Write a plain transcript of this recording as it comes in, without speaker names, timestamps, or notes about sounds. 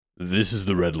This is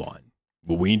The Red Line,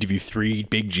 where we interview three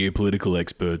big geopolitical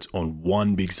experts on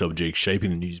one big subject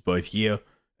shaping the news both here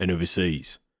and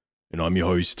overseas. And I'm your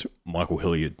host, Michael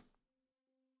Hilliard.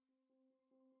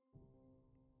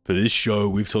 For this show,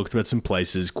 we've talked about some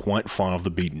places quite far off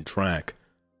the beaten track,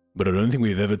 but I don't think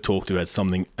we've ever talked about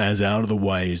something as out of the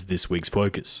way as this week's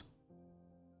focus.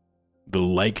 The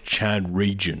Lake Chad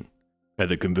region, at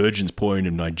the convergence point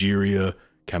of Nigeria,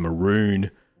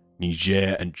 Cameroon,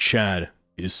 Niger, and Chad,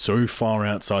 is so far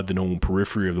outside the normal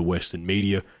periphery of the Western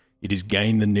media, it has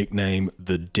gained the nickname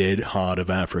the Dead Heart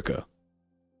of Africa.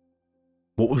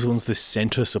 What was once the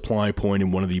center supply point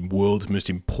in one of the world's most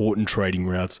important trading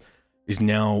routes is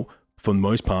now, for the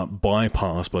most part,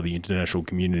 bypassed by the international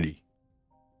community.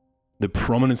 The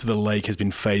prominence of the lake has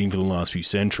been fading for the last few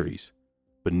centuries,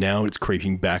 but now it's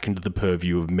creeping back into the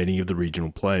purview of many of the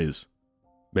regional players.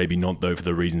 Maybe not though for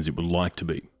the reasons it would like to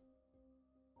be.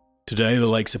 Today, the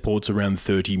lake supports around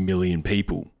 30 million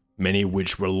people, many of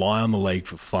which rely on the lake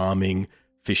for farming,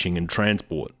 fishing, and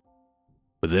transport.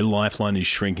 But their lifeline is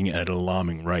shrinking at an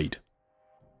alarming rate.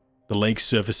 The lake's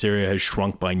surface area has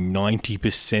shrunk by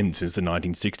 90% since the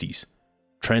 1960s,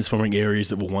 transforming areas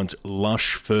that were once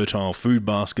lush, fertile food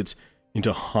baskets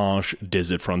into harsh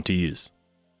desert frontiers,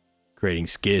 creating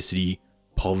scarcity,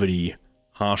 poverty,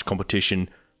 harsh competition,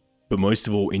 but most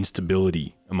of all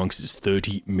instability amongst its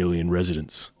 30 million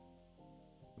residents.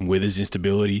 And where there's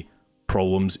instability,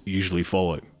 problems usually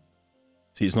follow.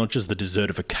 See, it's not just the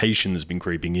desertification that's been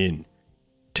creeping in.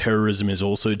 Terrorism is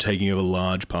also taking over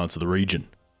large parts of the region.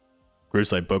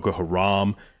 Groups like Boko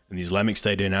Haram and the Islamic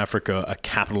State in Africa are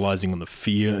capitalizing on the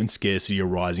fear and scarcity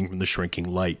arising from the shrinking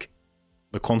lake,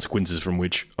 the consequences from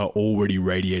which are already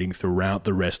radiating throughout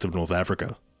the rest of North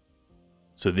Africa.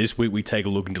 So this week we take a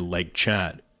look into Lake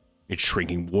Chad, its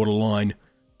shrinking waterline,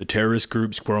 the terrorist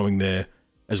groups growing there,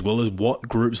 as well as what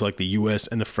groups like the US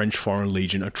and the French Foreign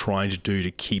Legion are trying to do to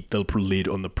keep the lid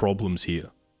on the problems here.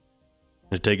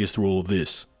 And to take us through all of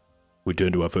this, we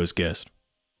turn to our first guest.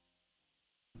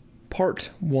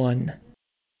 Part 1.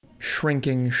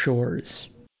 Shrinking Shores.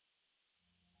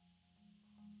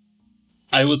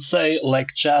 I would say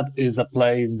Lake Chad is a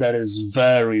place that is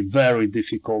very, very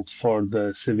difficult for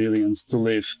the civilians to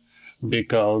live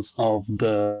because of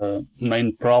the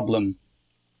main problem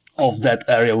of that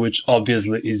area, which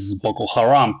obviously is Boko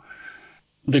Haram.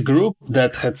 The group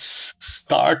that had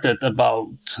started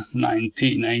about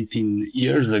 18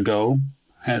 years ago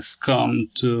has come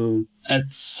to, at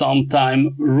some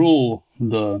time, rule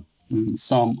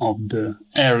some of the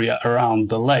area around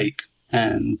the lake,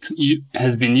 and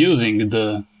has been using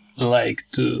the lake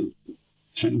to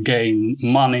gain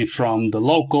money from the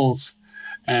locals.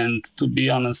 And to be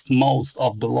honest, most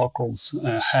of the locals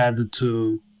had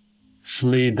to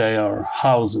flee their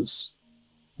houses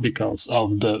because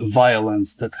of the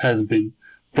violence that has been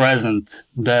present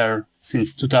there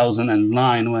since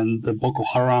 2009 when the Boko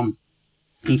Haram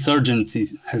insurgency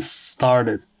has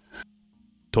started.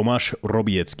 Tomasz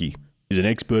Robiecki is an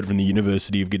expert from the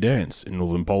University of Gdańsk in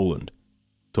northern Poland.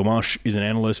 Tomasz is an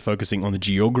analyst focusing on the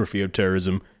geography of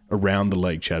terrorism around the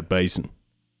Lake Chad Basin.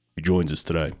 He joins us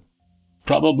today.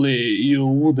 Probably you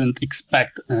wouldn't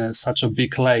expect such a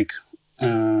big lake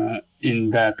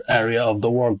in that area of the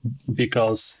world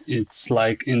because it's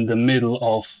like in the middle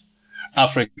of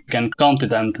African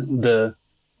continent, the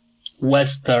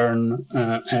western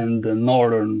and the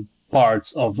northern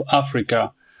parts of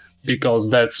Africa, because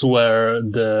that's where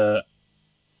the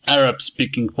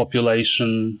Arab-speaking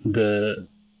population, the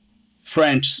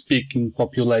French-speaking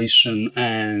population,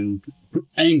 and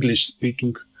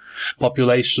English-speaking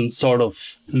population sort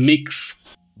of mix.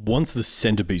 Once the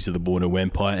centerpiece of the Borno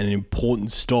Empire and an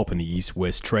important stop in the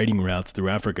east-west trading routes through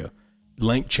Africa,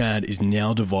 Lake Chad is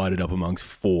now divided up amongst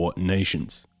 4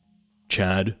 nations: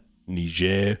 Chad,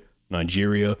 Niger,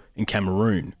 Nigeria, and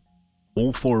Cameroon,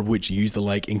 all 4 of which use the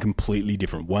lake in completely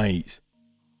different ways.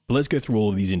 But let's go through all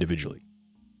of these individually.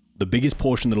 The biggest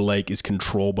portion of the lake is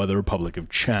controlled by the Republic of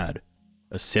Chad,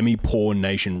 a semi-poor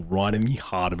nation right in the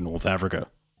heart of North Africa.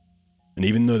 And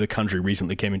even though the country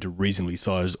recently came into reasonably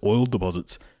sized oil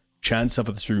deposits, Chad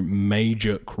suffered through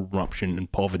major corruption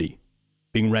and poverty,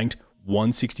 being ranked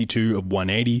 162 of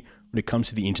 180 when it comes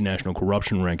to the International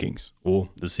Corruption Rankings, or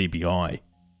the CPI.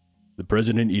 The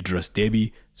president, Idris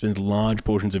Deby, spends large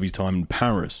portions of his time in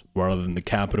Paris rather than the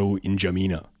capital in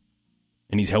N'Djamena.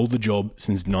 And he's held the job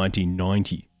since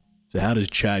 1990. So how does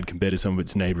Chad compare to some of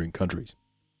its neighboring countries?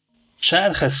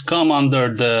 Chad has come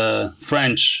under the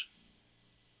French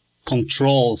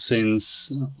control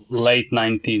since late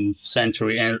 19th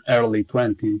century and early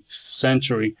 20th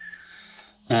century,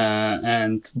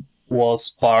 and was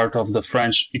part of the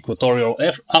French Equatorial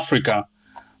Africa.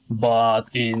 but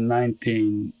in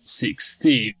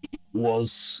 1960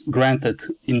 was granted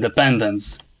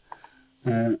independence.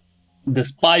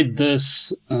 Despite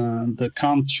this, the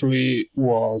country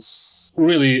was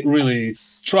really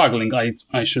struggling,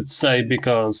 I should say,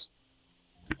 because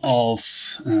of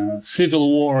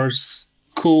civil wars,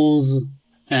 coups,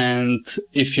 and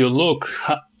if you look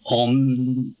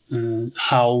on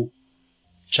how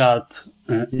Chad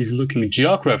is looking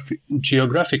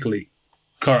geographically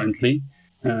currently,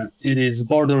 it is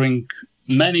bordering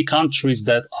many countries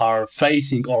that are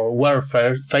facing or were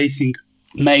facing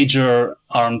major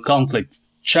armed conflicts.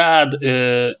 Chad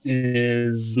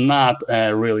is not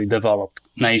a really developed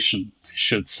nation, I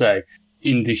should say.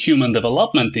 In the Human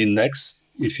Development Index,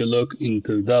 if you look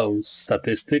into those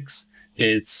statistics,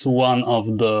 it's one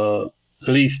of the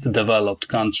least developed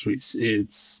countries.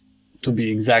 It's, to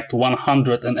be exact,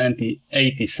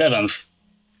 187th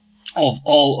of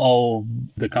all of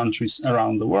the countries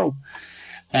around the world.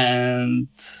 And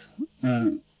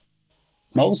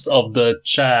most of the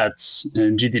Chad's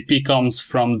GDP comes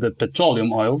from the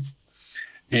petroleum oils.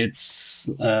 It's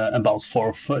about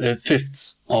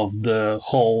 4/5 of the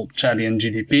whole Chadian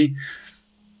GDP.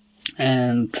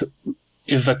 And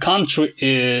if a country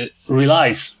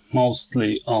relies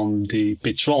mostly on the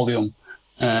petroleum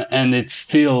and it's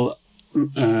still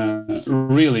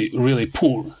really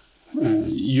poor,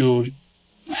 you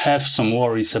have some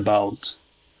worries about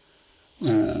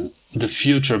the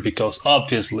future, because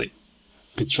obviously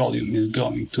petroleum is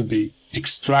going to be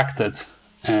extracted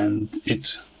and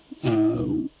it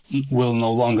will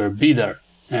no longer be there.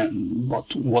 And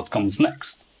what comes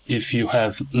next if you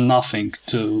have nothing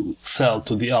to sell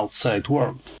to the outside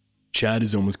world? Chad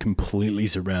is almost completely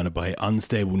surrounded by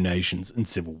unstable nations and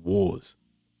civil wars.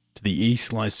 To the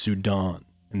east lies Sudan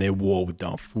and their war with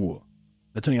Darfur.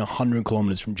 That's only 100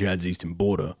 kilometers from Chad's eastern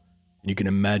border, and you can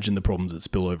imagine the problems that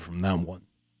spill over from that one.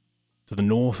 To the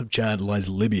north of Chad lies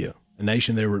Libya, a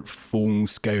nation they were at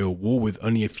full-scale war with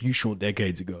only a few short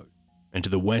decades ago. And to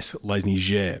the west lies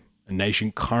Niger, a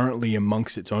nation currently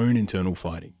amongst its own internal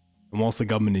fighting. And whilst the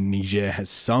government in Niger has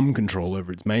some control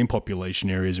over its main population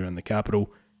areas around the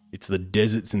capital, it's the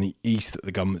deserts in the east that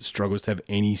the government struggles to have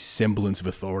any semblance of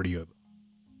authority over.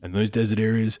 And those desert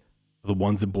areas are the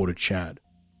ones that border Chad.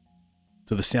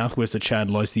 To the southwest of Chad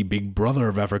lies the big brother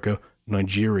of Africa,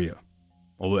 Nigeria.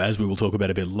 Although, as we will talk about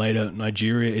a bit later,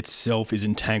 Nigeria itself is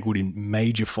entangled in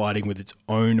major fighting with its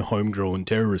own homegrown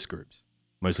terrorist groups,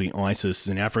 mostly ISIS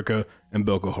in Africa and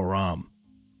Boko Haram.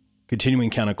 Continuing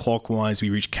counterclockwise, we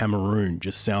reach Cameroon,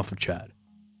 just south of Chad.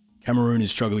 Cameroon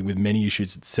is struggling with many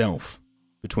issues itself,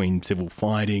 between civil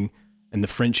fighting and the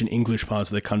French and English parts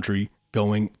of the country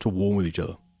going to war with each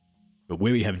other. But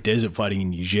where we have desert fighting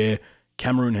in Niger,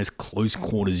 Cameroon has close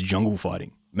quarters jungle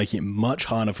fighting, making it much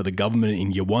harder for the government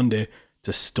in Yaoundé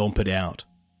to stomp it out.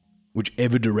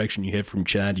 Whichever direction you head from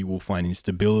Chad, you will find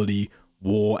instability,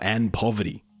 war, and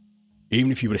poverty.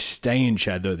 Even if you were to stay in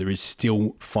Chad, though, there is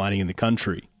still fighting in the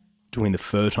country between the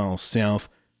fertile south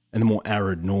and the more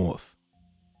arid north.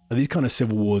 Are these kind of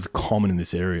civil wars common in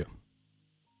this area?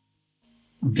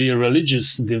 The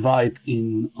religious divide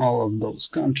in all of those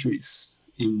countries,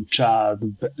 in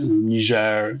Chad,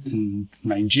 Niger, and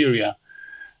Nigeria,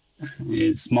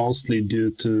 is mostly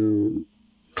due to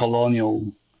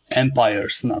colonial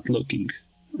empires not looking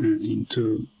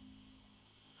into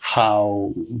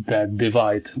how that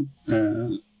divide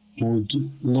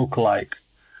would look like.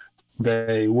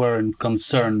 They weren't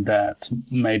concerned that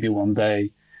maybe one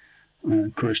day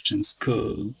Christians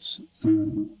could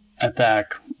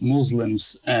attack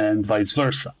Muslims and vice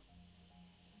versa.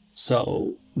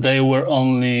 So they were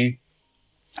only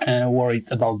worried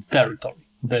about territory.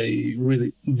 They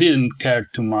really didn't care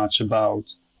too much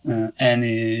about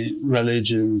any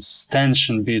religious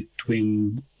tension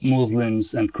between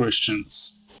Muslims and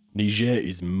Christians. Niger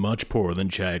is much poorer than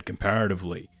Chad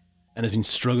comparatively, and has been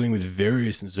struggling with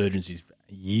various insurgencies for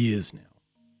years now.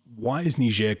 Why is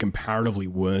Niger comparatively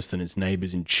worse than its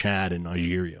neighbors in Chad and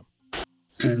Nigeria?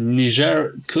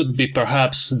 Niger could be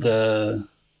perhaps the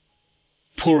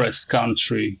poorest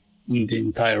country in the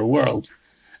entire world,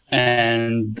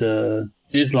 and the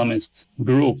Islamist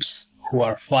groups who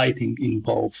are fighting in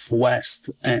both West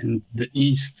and the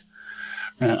East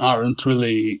aren't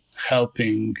really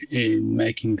helping in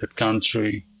making that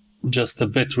country just a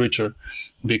bit richer,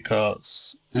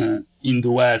 because in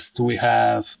the West we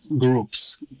have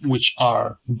groups which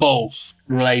are both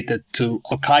related to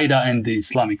Al-Qaeda and the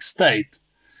Islamic State.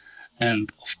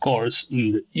 And of course,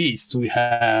 in the East, we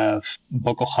have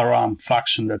Boko Haram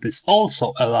faction that is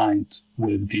also aligned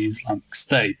with the Islamic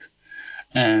State.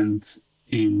 And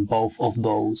in both of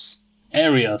those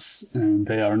areas, and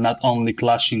they are not only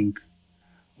clashing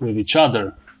with each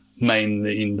other,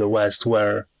 mainly in the West,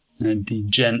 where the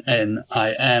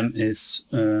JNIM is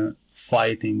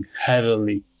fighting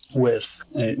heavily with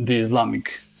the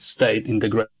Islamic State in the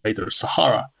Greater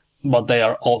Sahara, but they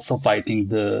are also fighting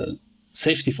the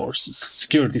safety forces,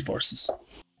 security forces.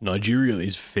 Nigeria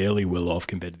is fairly well off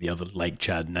compared to the other Lake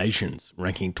Chad nations,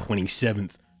 ranking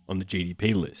 27th on the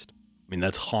GDP list. I mean,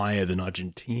 that's higher than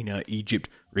Argentina, Egypt,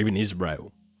 or even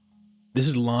Israel. This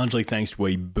is largely thanks to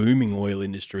a booming oil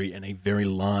industry and a very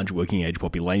large working age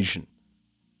population.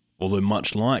 Although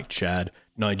much like Chad,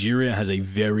 Nigeria has a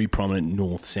very prominent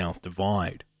north-south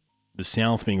divide. The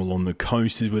south being along the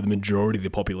coast is where the majority of the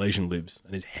population lives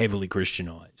and is heavily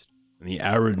Christianized, and the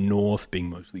arid north being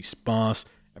mostly sparse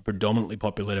and predominantly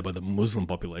populated by the Muslim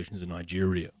populations in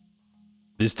Nigeria.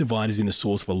 This divide has been the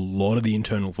source of a lot of the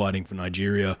internal fighting for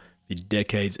Nigeria for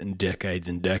decades and decades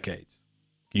and decades.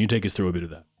 Can you take us through a bit of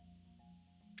that?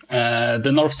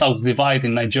 The north-south divide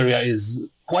in Nigeria is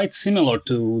quite similar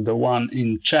to the one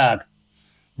in Chad,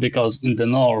 because in the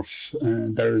north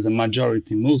there is a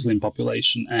majority Muslim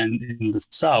population, and in the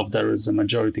south there is a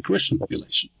majority Christian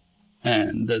population.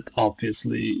 And that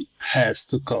obviously has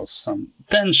to cause some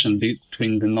tension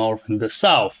between the north and the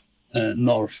south.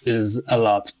 North is a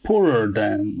lot poorer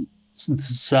than the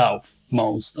south.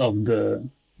 Most of the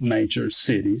major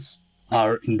cities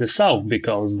are in the south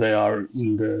because they are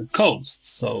in the coast.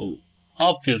 So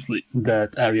obviously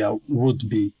that area would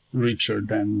be richer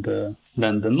than the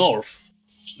north.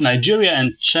 Nigeria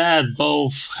and Chad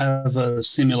both have a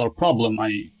similar problem,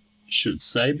 I should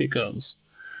say, because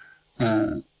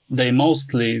they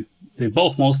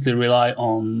both mostly rely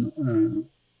on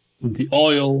the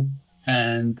oil,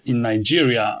 and in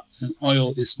Nigeria,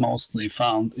 oil is mostly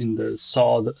found in the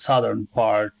southern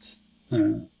part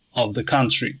of the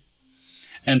country.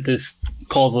 And this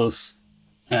causes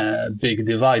a big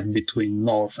divide between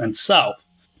north and south.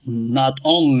 Not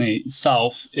only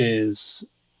south is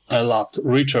a lot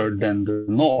richer than the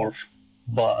north,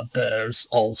 but there's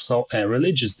also a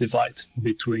religious divide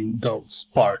between those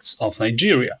parts of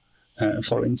Nigeria.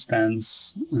 For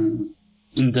instance, in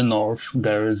the north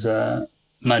there is a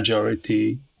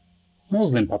majority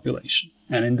Muslim population,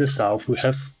 and in the south we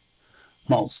have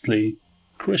mostly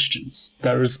Christians.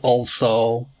 There is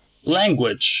also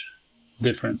language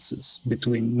differences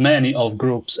between many of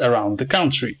groups around the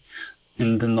country.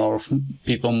 In the north,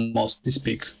 people mostly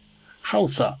speak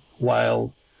Hausa,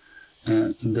 while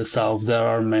in the south there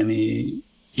are many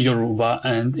Yoruba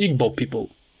and Igbo people.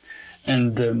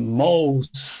 And the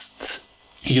most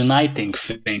uniting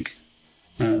thing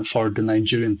for the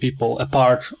Nigerian people,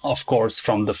 apart of course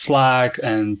from the flag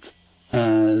and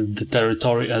the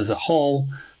territory as a whole,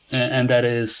 and that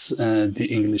is the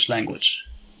English language.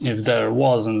 If there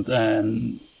wasn't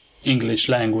an English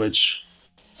language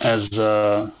as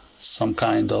some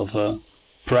kind of a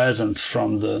present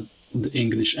from the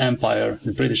English Empire,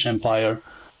 the British Empire,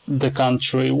 the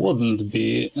country wouldn't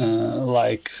be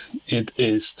like it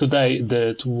is today.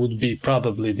 That would be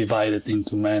probably divided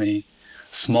into many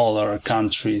smaller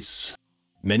countries.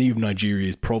 Many of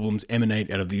Nigeria's problems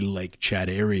emanate out of the Lake Chad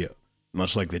area,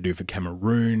 much like they do for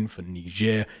Cameroon, for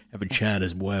Niger, and for Chad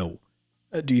as well.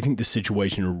 Do you think the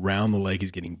situation around the lake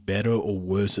is getting better or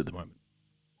worse at the moment?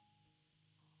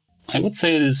 I would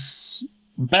say it is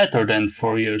better than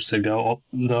 4 years ago,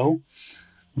 though,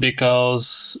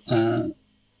 because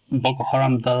Boko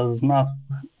Haram does not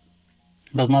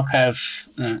have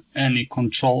any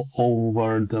control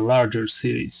over the larger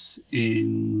cities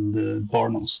in the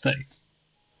Borno state,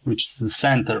 which is the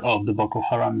center of the Boko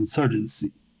Haram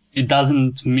insurgency. It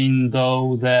doesn't mean,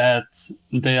 though, that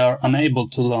they are unable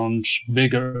to launch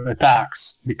bigger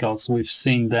attacks, because we've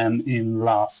seen them in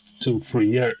last 2-3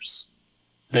 years.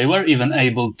 They were even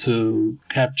able to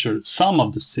capture some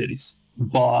of the cities,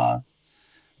 but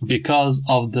because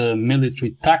of the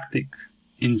military tactic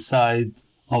inside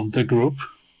of the group,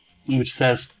 which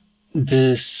says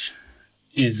this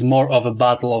is more of a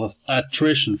battle of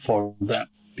attrition for them,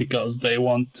 because they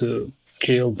want to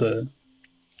kill the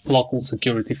local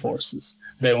security forces.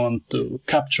 They want to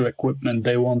capture equipment.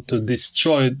 They want to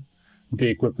destroy the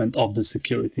equipment of the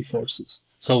security forces.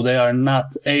 So they are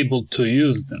not able to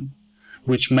use them,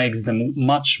 which makes them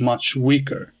much, much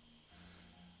weaker.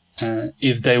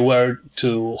 If they were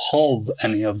to hold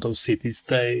any of those cities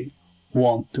they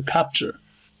want to capture,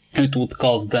 it would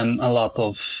cause them a lot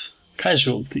of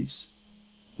casualties.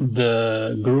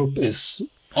 The group is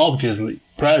obviously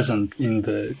present in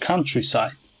the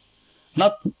countryside,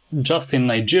 not just in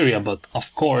Nigeria, but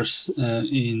of course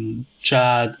in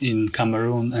Chad, in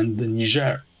Cameroon, and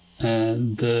Niger.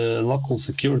 the local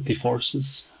security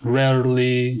forces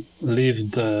rarely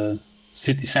leave the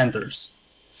city centers.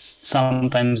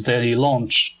 Sometimes they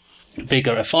launch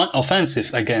bigger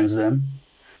offensive against them,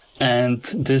 and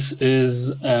this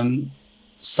is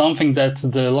something that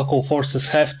the local forces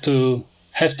have to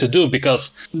do,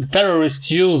 because the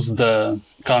terrorists use the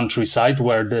countryside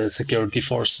where the security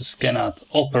forces cannot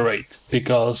operate,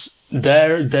 because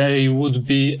there they would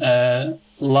be a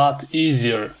lot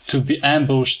easier to be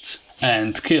ambushed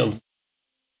and killed.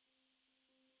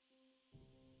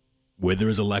 Where there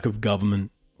is a lack of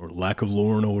government or a lack of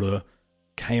law and order,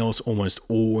 chaos almost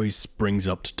always springs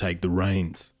up to take the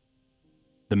reins.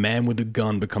 The man with the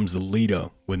gun becomes the leader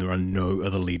when there are no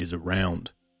other leaders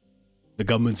around. The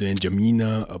governments in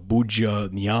N'Djamena, Abuja,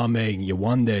 Niamey, and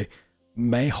Yaoundé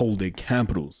may hold their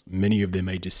capitals, many of their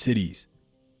major cities,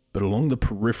 but along the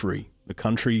periphery, the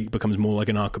country becomes more like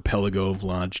an archipelago of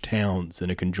large towns than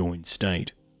a conjoined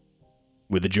state,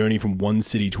 where the journey from one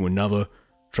city to another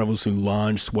travels through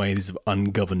large swathes of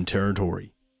ungoverned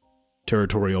territory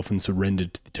often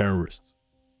surrendered to the terrorists.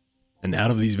 And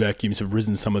out of these vacuums have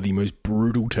risen some of the most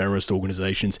brutal terrorist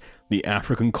organizations the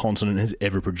African continent has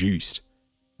ever produced.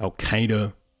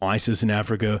 Al-Qaeda, ISIS in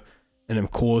Africa, and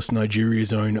of course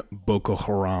Nigeria's own Boko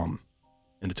Haram.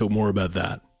 And to talk more about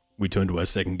that, we turn to our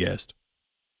second guest.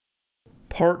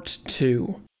 Part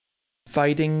 2.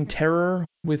 Fighting Terror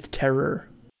with Terror.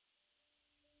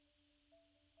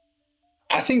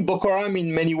 I think Boko Haram,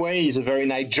 in many ways, is a very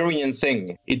Nigerian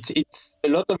thing. It's a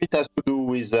lot of it has to do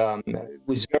with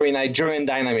very Nigerian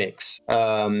dynamics.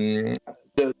 The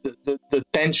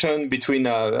tension between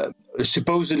a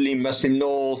supposedly Muslim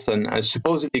North and a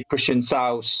supposedly Christian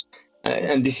South,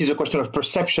 and this is a question of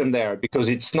perception there, because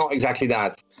it's not exactly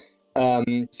that.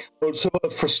 Also, a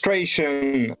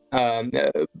frustration among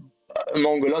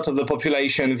a lot of the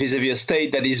population vis-a-vis a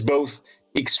state that is both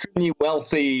extremely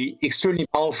wealthy, extremely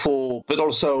powerful, but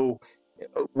also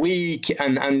weak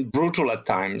and brutal at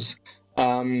times.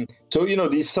 So,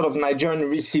 this sort of Nigerian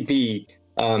recipe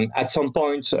at some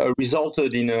point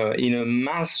resulted in a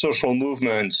mass social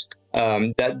movement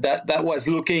that was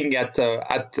looking at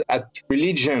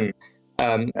religion,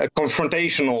 a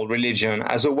confrontational religion,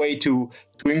 as a way to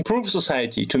improve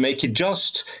society, to make it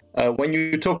just. When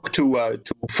you talk to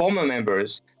former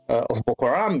members of Boko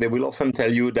Haram, they will often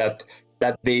tell you that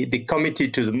they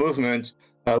committed to the movement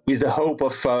with the hope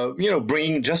of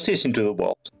bringing justice into the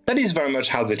world. That is very much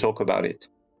how they talk about it.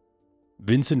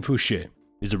 Vincent Fouché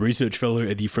is a research fellow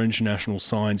at the French National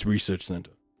Science Research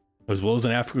Centre, as well as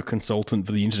an Africa consultant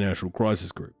for the International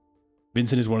Crisis Group.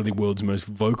 Vincent is one of the world's most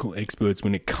vocal experts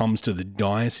when it comes to the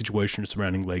dire situation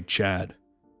surrounding Lake Chad,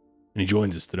 and he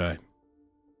joins us today.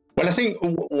 Well, I think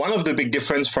one of the big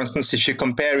differences, for instance, if you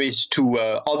compare it to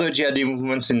other jihadi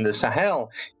movements in the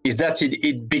Sahel, is that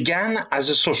it began as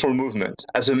a social movement,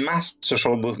 as a mass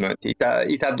social movement.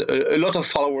 It had a lot of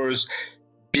followers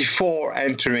before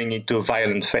entering into a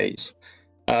violent phase.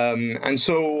 And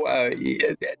so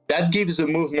that gives the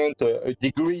movement a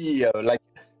degree, a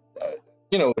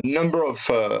number of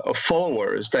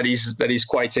followers that is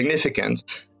quite significant.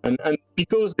 And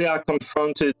because they are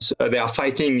confronted, they are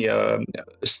fighting a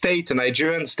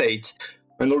Nigerian state,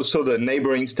 and also the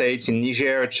neighboring states in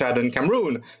Niger, Chad, and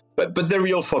Cameroon. But the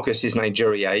real focus is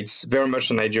Nigeria. It's very much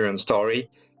a Nigerian story.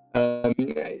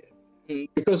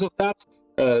 Because of that,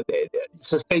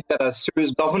 it's a state that has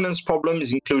serious governance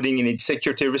problems, including in its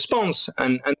security response,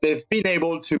 and they've been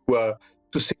able to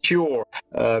secure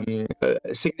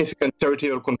significant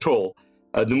territorial control.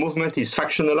 The movement is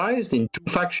factionalized in two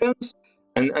factions,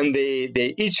 and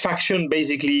they each faction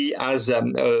basically has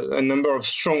a number of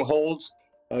strongholds,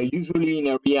 usually in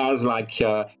areas like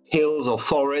hills or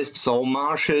forests or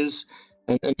marshes.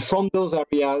 And from those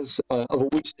areas over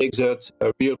which they exert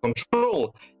real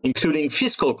control, including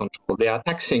fiscal control, they are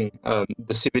taxing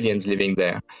the civilians living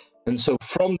there. And so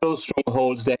from those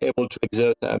strongholds, they're able to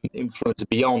exert influence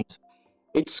beyond.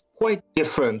 It's quite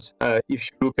different if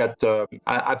you look at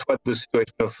what the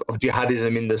situation of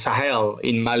jihadism in the Sahel,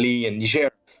 in Mali and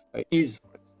Niger is.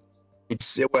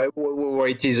 It's where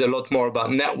it is a lot more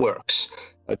about networks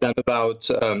than about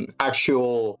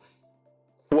actual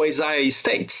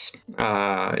quasi-states,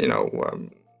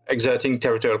 exerting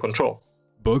territorial control.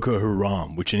 Boko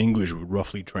Haram, which in English would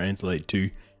roughly translate to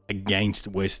against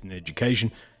Western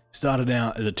education, started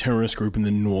out as a terrorist group in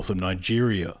the north of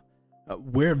Nigeria.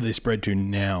 Where have they spread to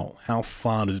now? How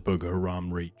far does Boko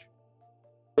Haram reach?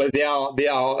 Well, they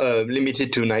are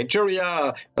limited to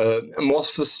Nigeria, more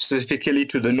specifically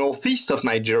to the northeast of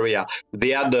Nigeria. They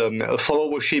had a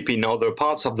followership in other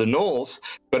parts of the north,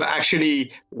 but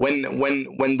actually, when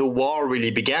the war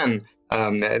really began,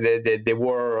 They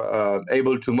were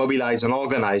able to mobilize and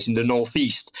organize in the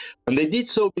Northeast. And they did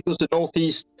so because the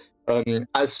Northeast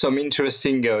has some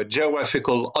interesting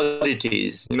geographical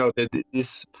oddities.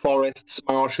 These forests,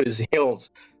 marshes, hills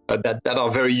that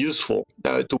are very useful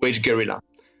to wage guerrilla.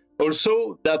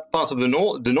 Also, that part of the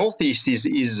Northeast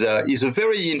is a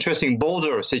very interesting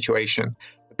border situation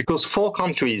because four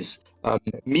countries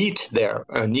meet there: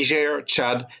 Niger,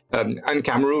 Chad, and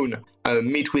Cameroon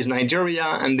meet with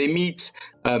Nigeria, and they meet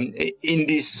in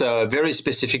this very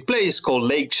specific place called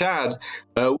Lake Chad,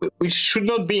 which should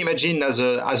not be imagined as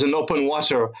an open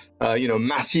water,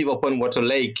 massive open water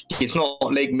lake. It's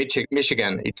not Lake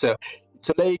Michigan. It's a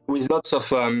lake with lots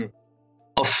of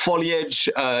foliage,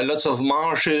 lots of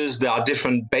marshes. There are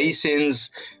different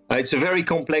basins. It's a very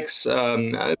complex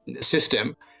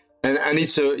system, and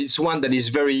it's one that is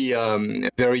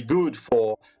very good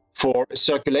for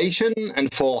circulation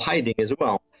and for hiding as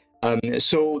well.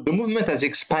 So the movement has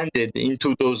expanded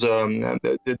into those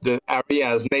the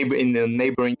areas in the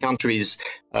neighboring countries,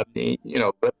 but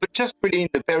just really in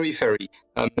the periphery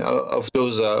of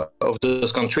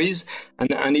those countries,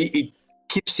 and it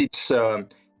keeps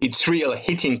its real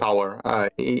hitting power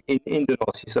in the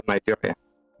northeast of Nigeria.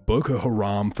 Boko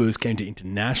Haram first came to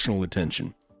international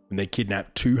attention when they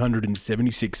kidnapped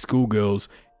 276 schoolgirls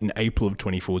in April of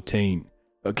 2014.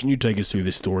 Can you take us through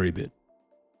this story a bit?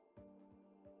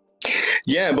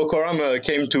 Yeah, Boko Haram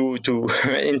came to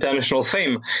international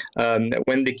fame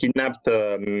when they kidnapped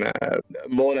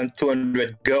more than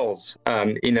 200 girls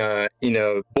in a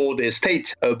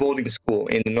state boarding school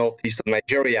in the northeast of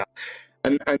Nigeria.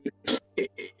 And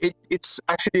it's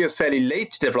actually a fairly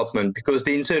late development because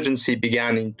the insurgency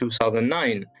began in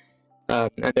 2009,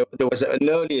 and there was an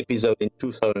early episode in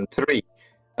 2003.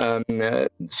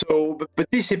 But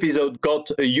this episode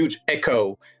got a huge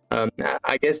echo.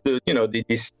 I guess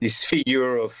this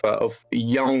figure of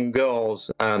young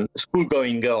girls,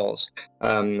 school-going girls,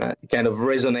 kind of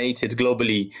resonated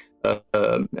globally.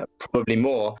 Probably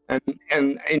more,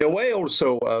 and in a way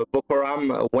also Boko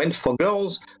Haram went for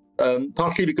girls.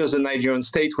 Partly because the Nigerian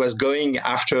state was going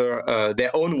after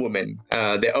their own women,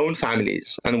 their own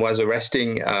families, and was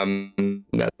arresting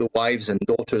the wives and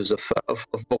daughters of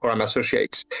Boko Haram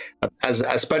associates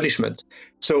as punishment.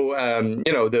 So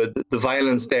the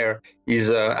violence there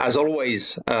is, as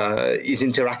always, is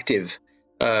interactive.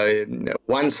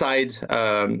 One side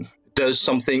does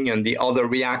something, and the other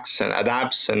reacts and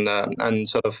adapts and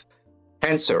sort of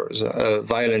answers.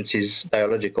 Violence is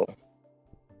dialogical.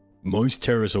 Most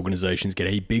terrorist organizations get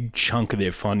a big chunk of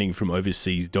their funding from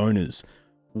overseas donors.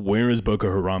 Where is Boko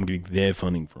Haram getting their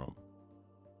funding from?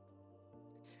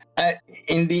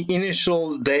 In the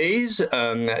initial days,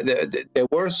 there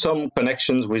were some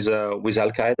connections with Al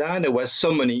Qaeda. There was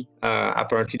some money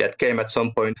apparently that came at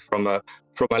some point from Al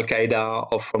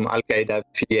Qaeda or from Al Qaeda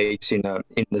affiliates in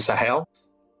the Sahel.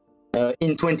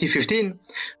 In 2015,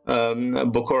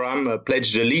 Boko Haram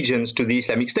pledged allegiance to the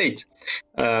Islamic State,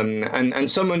 and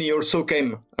some money also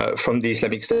came from the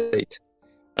Islamic State.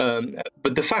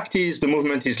 But the fact is, the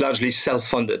movement is largely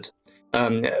self-funded,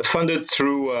 funded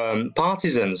through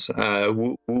partisans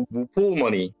who pool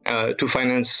money to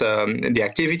finance the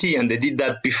activity, and they did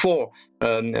that before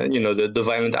the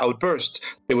violent outburst.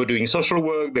 They were doing social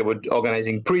work, they were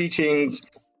organizing preachings.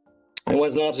 It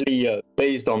was largely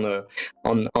based on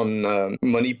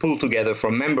money pulled together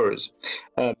from members.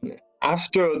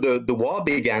 After the war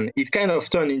began, it kind of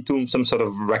turned into some sort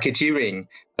of racketeering.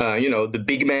 The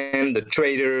big men, the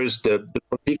traders, the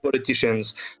big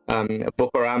politicians, Boko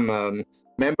Haram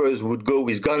members would go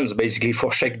with guns basically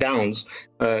for shakedowns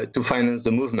to finance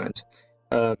the movement.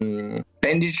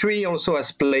 Banditry also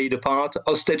has played a part.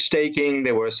 Hostage taking,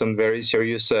 there were some very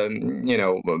serious, $1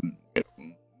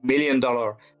 million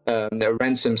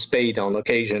ransoms paid on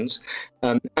occasions.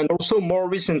 And also more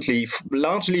recently,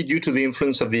 largely due to the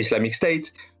influence of the Islamic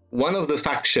State, one of the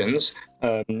factions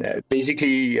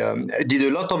basically did a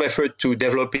lot of effort to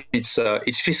develop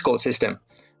its fiscal system,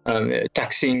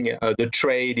 taxing the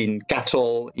trade in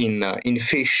cattle, in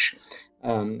fish,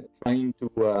 trying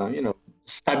to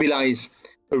stabilize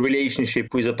a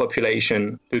relationship with the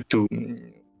population to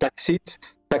tax it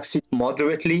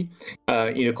moderately,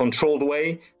 in a controlled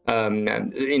way,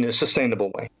 in a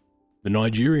sustainable way. The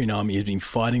Nigerian army has been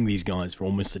fighting these guys for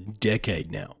almost a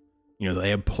decade now.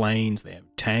 They have planes, they have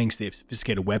tanks, they have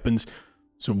sophisticated weapons.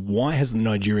 So why hasn't the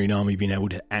Nigerian army been able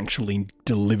to actually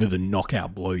deliver the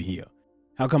knockout blow here?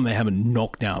 How come they haven't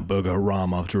knocked out Boko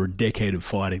Haram after a decade of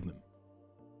fighting them?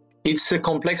 It's a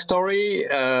complex story,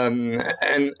 and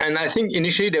I think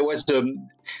initially there was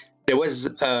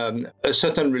a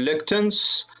certain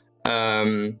reluctance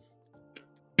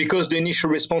because the initial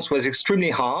response was extremely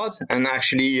hard and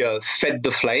actually fed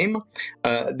the flame.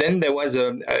 Then there was a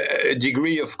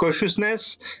degree of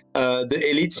cautiousness. The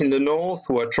elites in the north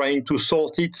were trying to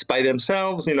sort it by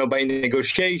themselves, by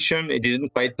negotiation. It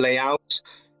didn't quite play out.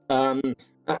 And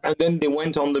then they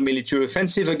went on the military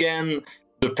offensive again.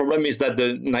 The problem is that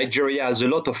Nigeria has a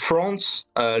lot of fronts,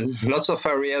 lots of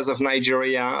areas of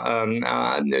Nigeria,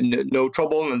 no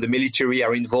trouble, and the military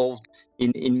are involved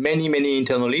in many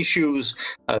internal issues,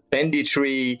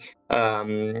 banditry,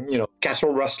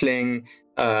 cattle rustling,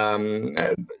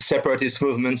 separatist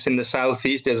movements in the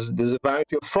southeast. There's a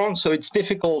variety of fronts, so it's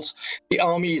difficult. The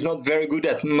army is not very good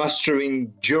at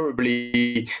mustering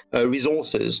durably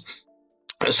resources.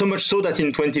 So much so that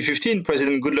in 2015,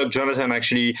 President Goodluck Jonathan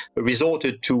actually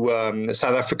resorted to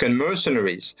South African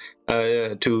mercenaries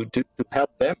to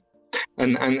help them.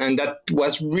 And that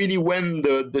was really when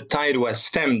the tide was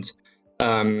stemmed,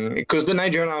 because the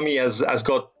Nigerian army has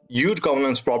got huge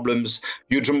governance problems,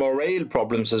 huge morale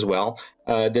problems as well.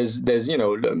 There's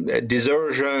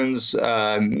desertions,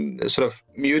 sort of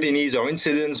mutinies or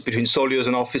incidents between soldiers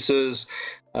and officers.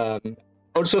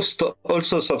 All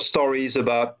sorts of stories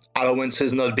about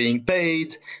allowances not being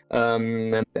paid,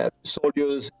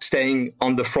 soldiers staying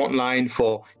on the front line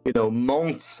for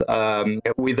months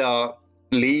without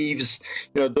leaves,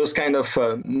 those kind of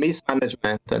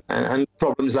mismanagement and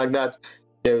problems like that.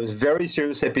 There was very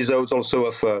serious episodes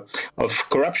also of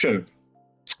corruption,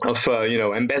 of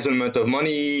embezzlement of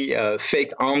money,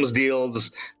 fake arms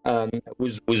deals,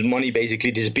 whose money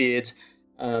basically disappeared.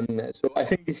 So I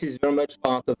think this is very much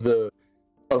part of the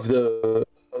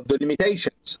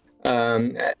limitations.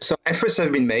 Some efforts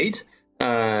have been made,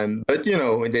 but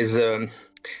there's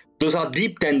those are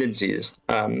deep tendencies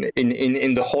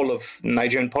in the whole of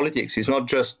Nigerian politics. It's not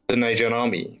just the Nigerian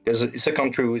army. It's a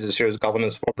country with a serious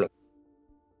governance problem.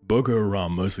 Boko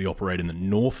Haram mostly operate in the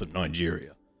north of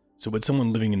Nigeria. So would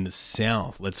someone living in the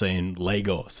south, let's say in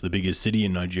Lagos, the biggest city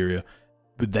in Nigeria,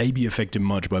 would they be affected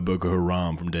much by Boko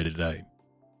Haram from day to day?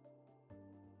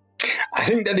 I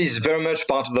think that is very much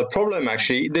part of the problem,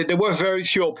 actually. There were very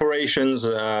few operations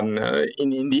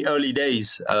in the early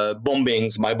days,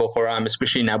 bombings by Boko Haram,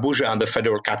 especially in Abuja, the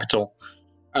federal capital.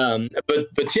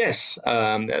 But yes,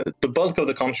 the bulk of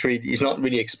the country is not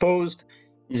really exposed.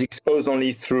 Is exposed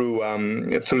only through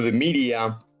the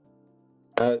media,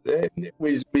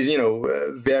 with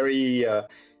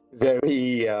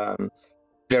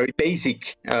very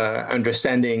basic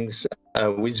understandings,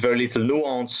 with very little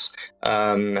nuance,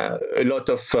 a lot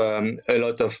of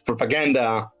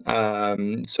propaganda.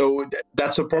 So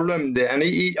that's a problem there, and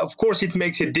of course it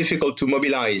makes it difficult to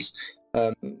mobilize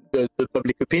the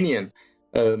public opinion,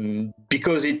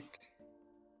 because the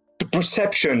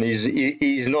perception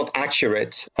is not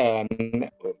accurate, and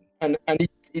it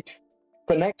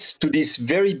connects to this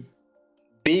very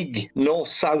big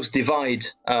north-south divide,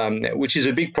 which is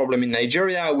a big problem in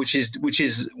Nigeria, which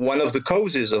is one of the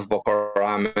causes of Boko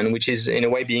Haram, and which is in a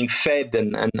way being fed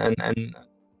and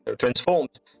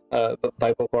transformed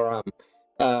by Boko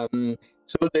Haram.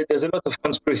 So there's a lot of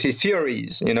conspiracy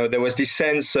theories. There was this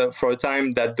sense for a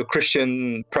time that the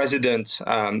Christian president,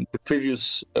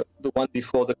 the one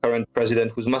before the current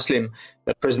president who's Muslim,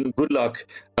 that President Goodluck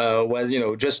was,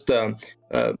 just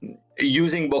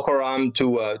using Boko Haram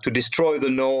to destroy the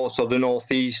north or the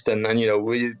northeast, and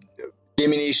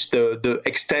diminish the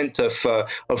extent of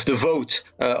the vote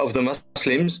of the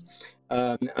Muslims.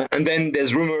 And then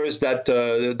there's rumors that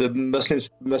the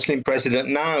Muslim president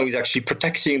now is actually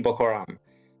protecting Boko Haram.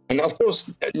 And of course,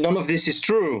 none of this is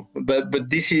true, but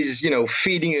this is,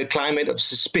 feeding a climate of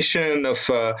suspicion, of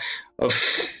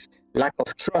lack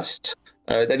of trust,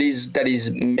 that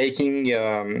is making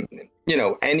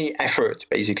any effort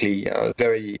basically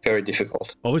very, very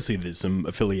difficult. Obviously, there's some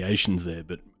affiliations there,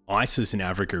 but ISIS in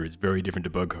Africa is very different to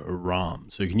Boko Haram.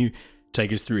 So can you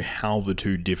take us through how the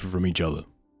two differ from each other?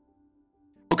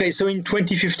 Okay, so in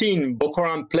 2015, Boko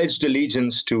Haram pledged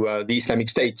allegiance to the Islamic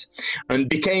State and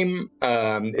became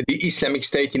the Islamic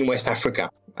State in West Africa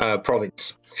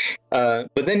province. But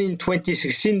then in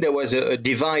 2016, there was a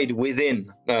divide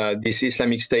within this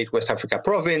Islamic State West Africa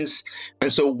province. And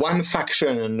so one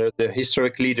faction under the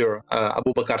historic leader,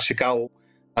 Abu Bakr Shekau,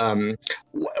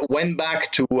 went back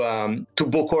to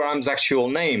Boko Haram's actual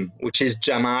name, which is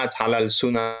Jamaat Halal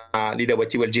Sunnah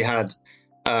Lidawati wal Jihad.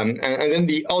 And then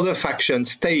the other faction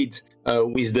stayed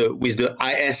with the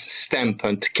IS stamp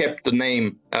and kept the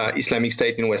name Islamic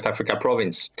State in West Africa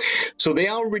province. So they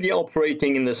are really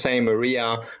operating in the same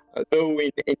area, though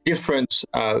in different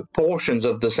portions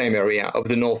of the same area of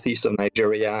the northeast of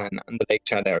Nigeria and the Lake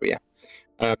Chad area.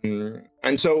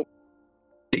 And so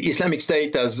the Islamic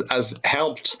State has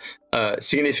helped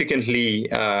significantly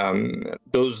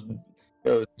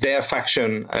their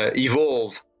faction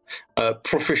evolve,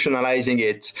 professionalizing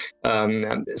it,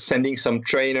 sending some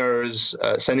trainers,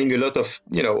 sending a lot of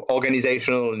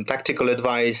organizational and tactical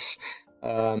advice,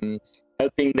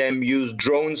 helping them use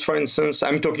drones, for instance.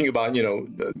 I'm talking about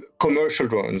commercial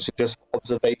drones, just for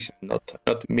observation, not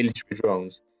military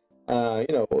drones.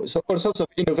 So all sorts of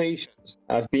innovations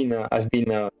have been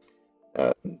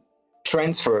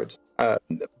transferred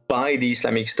by the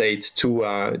Islamic State to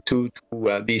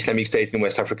the Islamic State in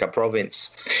West Africa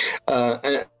province.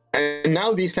 And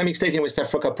now the Islamic State in West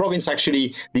Africa province,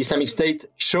 actually, the Islamic State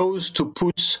chose to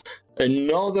put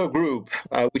another group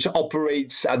which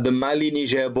operates at the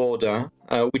Mali-Niger border,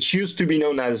 which used to be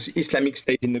known as Islamic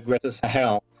State in the Greater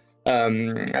Sahel.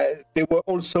 They were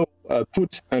also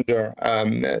put under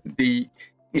the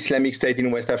Islamic State in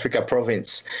West Africa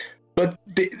province. But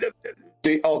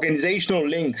the organizational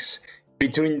links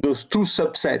between those two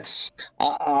subsets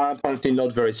are apparently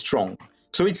not very strong.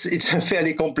 So it's a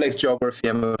fairly complex geography,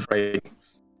 I'm afraid.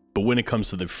 But when it comes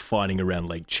to the fighting around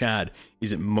Lake Chad,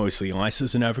 is it mostly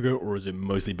ISIS in Africa, or is it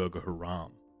mostly Boko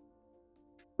Haram?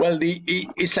 Well, the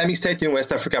Islamic State in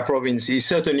West Africa province is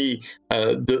certainly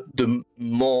the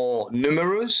more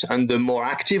numerous and the more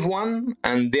active one,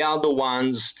 and they are the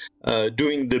ones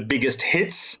doing the biggest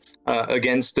hits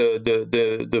against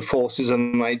the forces of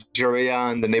Nigeria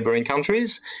and the neighboring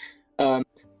countries.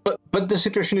 But the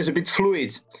situation is a bit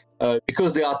fluid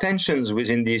because there are tensions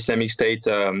within the Islamic State,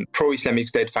 pro-Islamic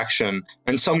State faction,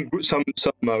 and some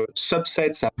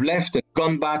subsets have left and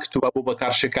gone back to Abu Bakr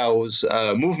Shekau's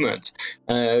movement,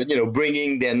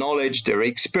 bringing their knowledge, their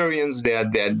experience, their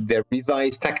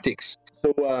revised tactics.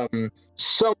 So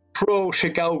some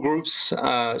pro-Shekau groups,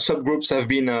 subgroups have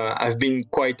been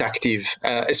quite active,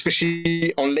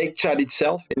 especially on Lake Chad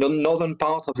itself, in the northern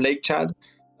part of Lake Chad.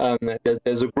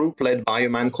 There's a group led by a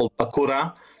man called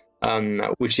Bakura,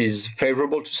 which is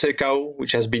favorable to Shekau,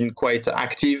 which has been quite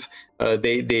active.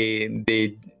 They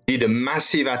did a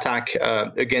massive attack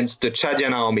against the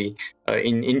Chadian army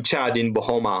in Chad, in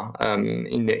Bohoma,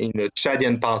 in the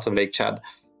Chadian part of Lake Chad,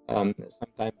 some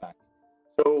time back.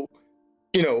 So,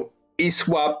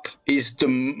 ISWAP is the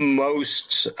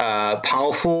most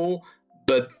powerful,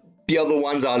 but the other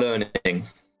ones are learning.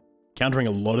 Countering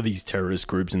a lot of these terrorist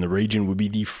groups in the region would be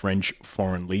the French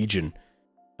Foreign Legion,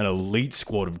 an elite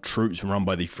squad of troops run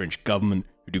by the French government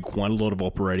who do quite a lot of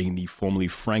operating in the formerly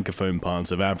francophone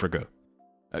parts of Africa.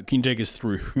 Can you take us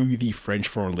through who the French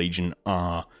Foreign Legion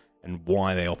are and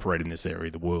why they operate in this area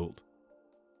of the world?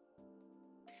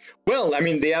 Well, I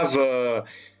mean, they have a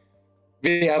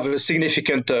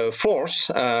significant force,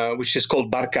 which is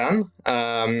called Barkhane,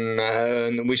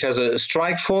 which has a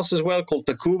strike force as well called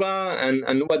Takuba.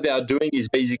 And what they are doing is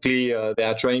basically they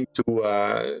are trying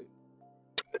to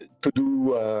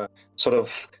do sort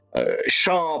of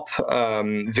sharp,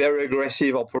 very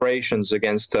aggressive operations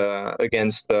against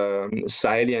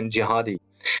Saheli and jihadi.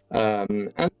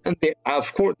 And they have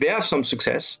some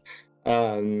success.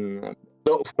 Of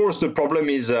course, the problem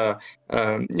is, a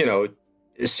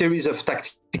series of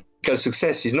tactical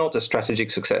success is not a strategic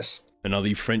success. And are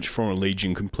the French Foreign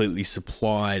Legion completely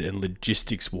supplied and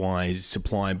logistics-wise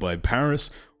supplied by Paris,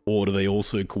 or do they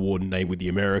also coordinate with the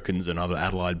Americans and other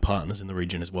allied partners in the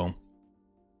region as well?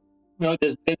 No,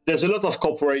 there's a lot of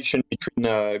cooperation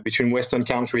between Western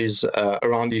countries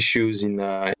around issues in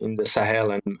the Sahel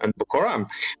and Boko Haram.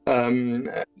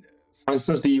 For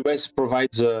instance, the US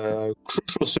provides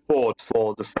crucial support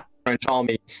for the French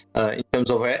army in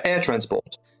terms of air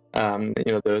transport.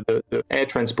 The air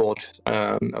transport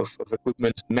of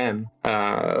equipment and men.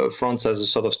 France has a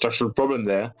sort of structural problem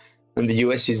there, and the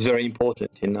US is very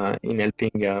important in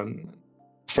helping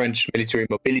French military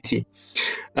mobility.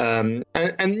 And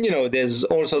there's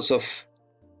all sorts of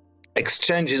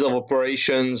exchanges of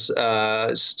operations.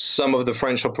 Some of the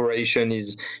French operation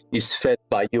is fed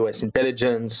by US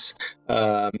intelligence.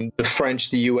 The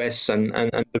French, the US, and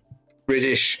the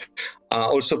British are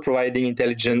also providing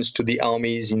intelligence to the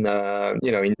armies in the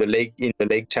Lake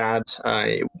Chad,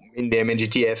 in the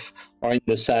MNGTF, or in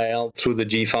the Sahel through the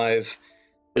G5.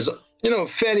 There's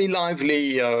fairly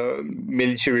lively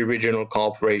military regional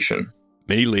cooperation.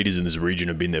 Many leaders in this region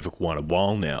have been there for quite a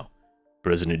while now.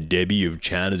 President Deby of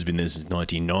Chad has been there since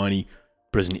 1990.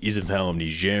 President Issoufou of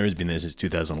Niger has been there since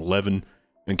 2011.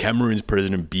 And Cameroon's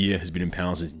President Biya has been in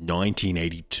power since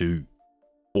 1982.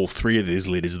 All three of these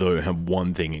leaders, though, have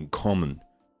one thing in common.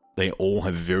 They all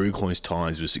have very close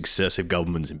ties with successive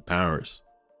governments in Paris.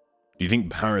 Do you think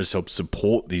Paris helps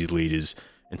support these leaders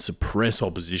and suppress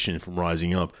opposition from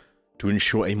rising up to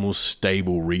ensure a more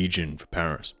stable region for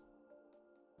Paris?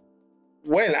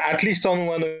 Well, at least on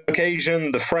one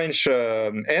occasion, the French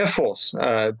Air Force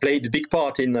played a big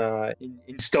part in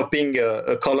stopping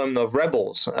a column of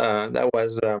rebels that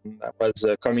was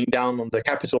coming down on the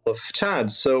capital of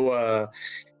Chad. So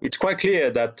it's quite clear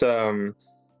that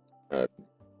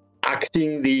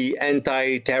acting the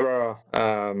anti-terror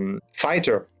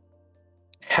fighter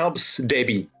helps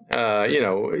Déby.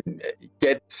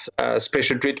 Gets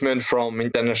special treatment from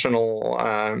international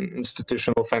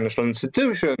institutional financial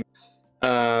institution.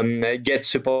 Get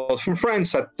support from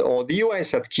France or the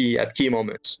US at key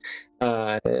moments,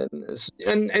 and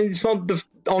it's not the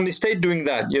only state doing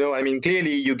that. I mean,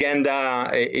 clearly Uganda,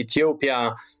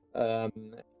 Ethiopia,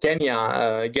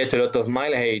 Kenya get a lot of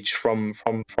mileage from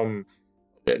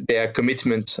their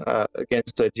commitment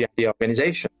against the jihadi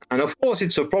organization, and of course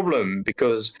it's a problem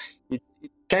because it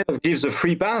kind of gives a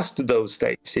free pass to those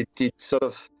states. It sort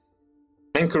of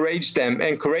encourages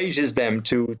them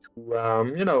to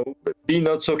be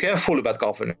not so careful about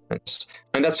governance,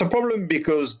 and that's a problem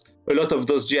because a lot of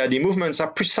those jihadi movements are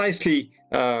precisely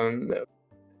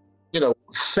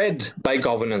fed by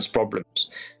governance problems.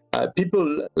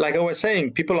 People, like I was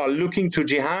saying, people are looking to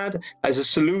jihad as a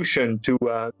solution to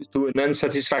an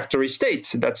unsatisfactory state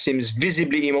that seems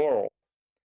visibly immoral.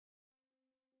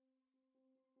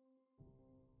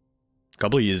 A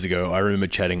couple of years ago, I remember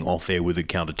chatting off air with a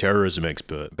counterterrorism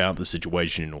expert about the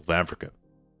situation in North Africa.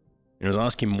 And I was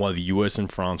asking him why the US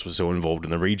and France were so involved in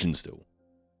the region still.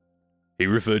 He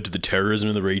referred to the terrorism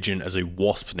in the region as a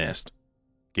wasp's nest,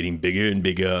 getting bigger and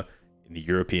bigger in the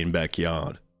European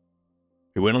backyard.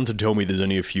 He went on to tell me there's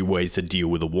only a few ways to deal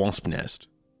with a wasp nest.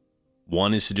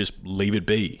 One is to just leave it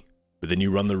be, but then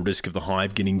you run the risk of the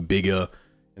hive getting bigger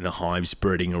and the hive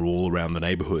spreading all around the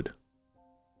neighborhood.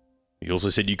 He also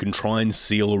said you can try and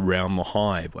seal around the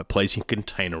hive by placing a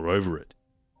container over it.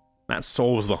 That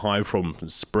solves the hive problem from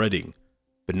spreading,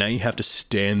 but now you have to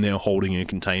stand there holding a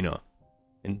container,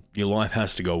 and your life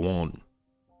has to go on.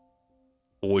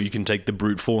 Or you can take the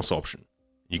brute force option.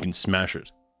 You can smash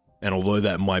it. And although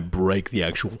that might break the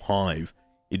actual hive,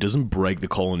 it doesn't break the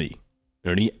colony. It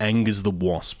only angers the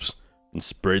wasps and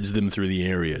spreads them through the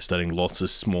area, starting lots of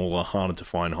smaller, harder to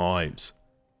find hives.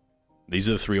 These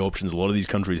are the three options a lot of these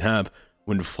countries have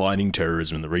when fighting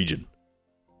terrorism in the region.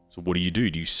 So what do?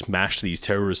 Do you smash these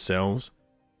terrorist cells?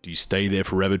 Do you stay there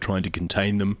forever trying to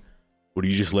contain them? Or do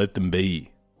you just let them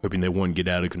be, hoping they won't get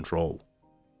out of control?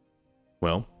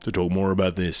 Well, to talk more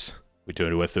about this, we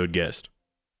turn to our third guest.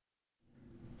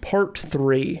 Part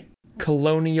 3.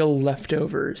 Colonial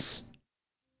Leftovers.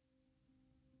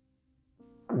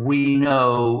 We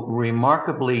know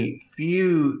remarkably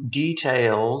few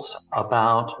details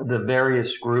about the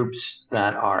various groups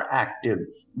that are active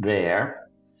there.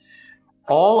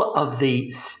 All of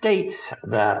the states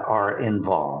that are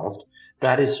involved,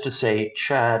 that is to say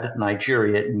Chad,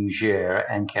 Nigeria, Niger,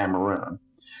 and Cameroon,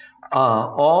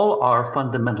 all are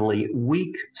fundamentally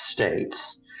weak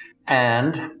states,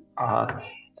 and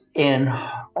in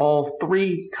all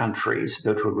three countries,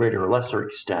 though to a greater or lesser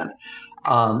extent,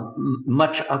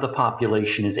 much of the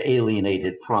population is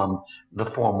alienated from the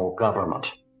formal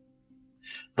government.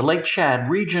 The Lake Chad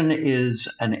region is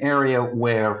an area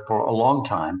where, for a long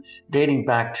time, dating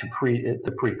back to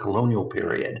the pre-colonial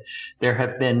period, there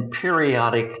have been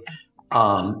periodic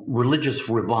religious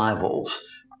revivals,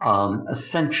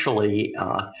 essentially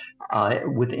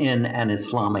within an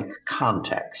Islamic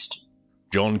context.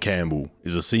 John Campbell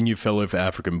is a Senior Fellow for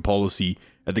African Policy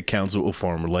at the Council of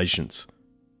Foreign Relations.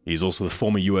 He is also the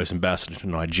former US Ambassador to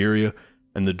Nigeria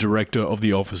and the Director of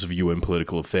the Office of UN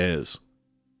Political Affairs.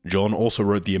 John also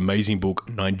wrote the amazing book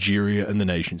Nigeria and the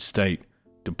Nation State,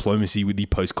 Diplomacy with the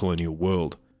Post-Colonial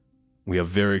World. We are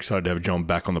very excited to have John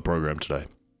back on the program today.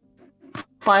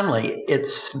 Finally,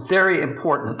 it's very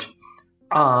important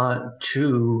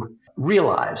to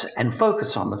realize and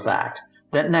focus on the fact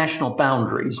that national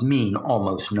boundaries mean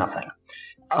almost nothing.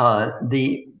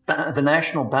 The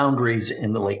national boundaries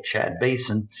in the Lake Chad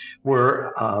Basin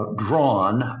were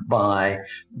drawn by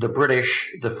the British,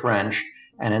 the French,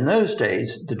 and in those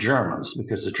days the Germans,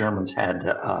 because the Germans had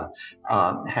the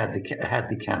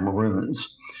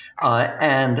Cameroons,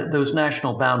 and those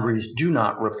national boundaries do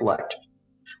not reflect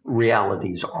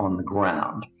realities on the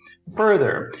ground.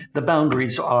 Further, the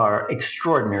boundaries are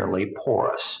extraordinarily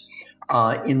porous.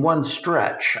 In one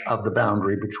stretch of the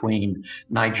boundary between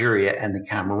Nigeria and the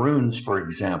Cameroons, for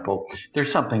example,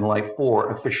 there's something like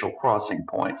 4 official crossing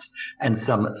points and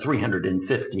some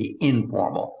 350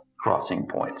 informal crossing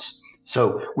points.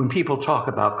 So when people talk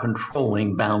about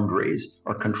controlling boundaries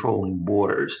or controlling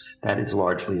borders, that is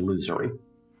largely illusory.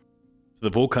 So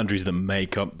the 4 countries that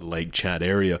make up the Lake Chad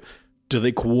area Do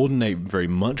they coordinate very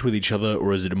much with each other,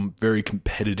 or is it a very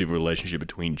competitive relationship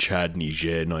between Chad,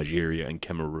 Niger, Nigeria, and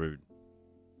Cameroon?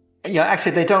 Yeah,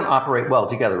 actually, they don't operate well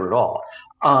together at all.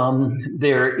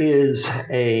 There is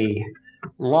a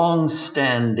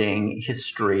long-standing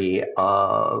history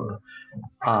of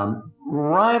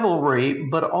rivalry,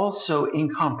 but also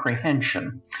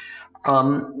incomprehension.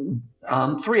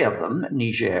 Three of them,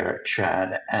 Niger,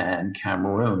 Chad, and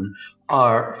Cameroon,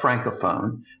 are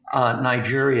Francophone.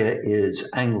 Nigeria is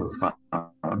Anglophone.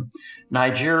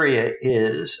 Nigeria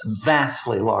is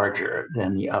vastly larger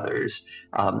than the others.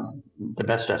 The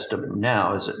best estimate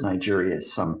now is that Nigeria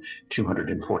is some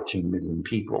 214 million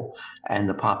people, and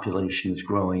the population is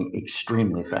growing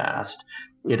extremely fast.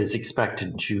 It is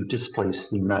expected to displace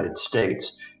the United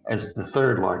States as the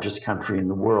third largest country in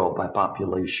the world by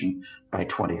population by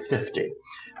 2050.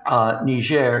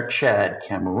 Niger, Chad,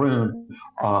 Cameroon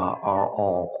are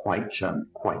all quite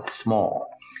small.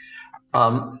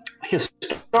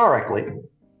 Historically,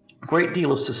 great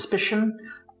deal of suspicion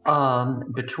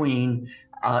between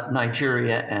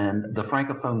Nigeria and the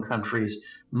Francophone countries,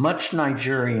 much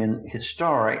Nigerian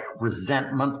historic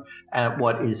resentment at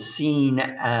what is seen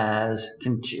as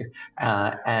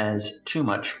too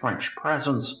much French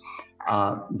presence.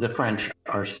 The French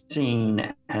are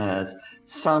seen as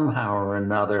somehow or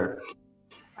another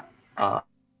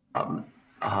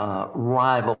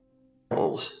rivals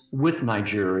with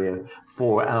Nigeria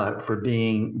for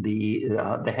being the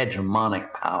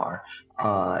hegemonic power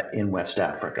in West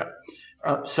Africa.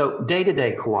 So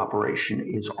day-to-day cooperation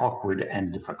is awkward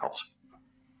and difficult.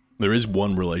 There is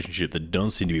one relationship that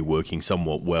does seem to be working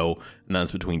somewhat well, and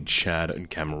that's between Chad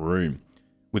and Cameroon.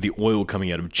 With the oil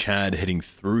coming out of Chad heading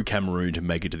through Cameroon to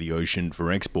make it to the ocean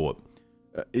for export,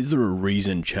 is there a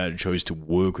reason Chad chose to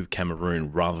work with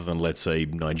Cameroon rather than, let's say,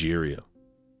 Nigeria?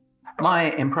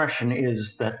 My impression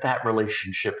is that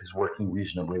relationship is working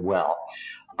reasonably well.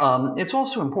 It's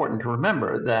also important to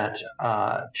remember that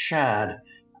Chad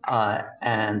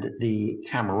and the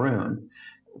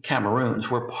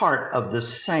Cameroons were part of the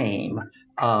same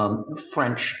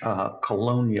French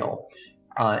colonial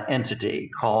entity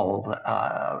called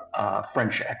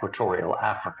French Equatorial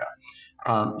Africa.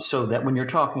 So that when you're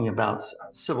talking about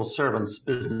civil servants,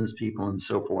 business people, and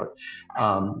so forth,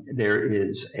 there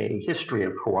is a history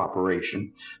of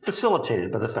cooperation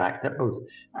facilitated by the fact that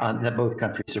both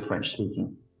countries are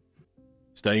French-speaking.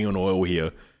 Staying on oil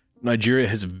here, Nigeria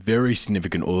has very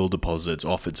significant oil deposits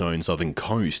off its own southern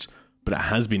coast, but it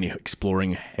has been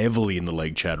exploring heavily in the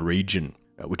Lake Chad region,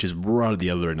 which is right at the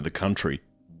other end of the country.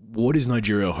 What is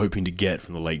Nigeria hoping to get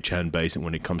from the Lake Chad basin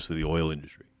when it comes to the oil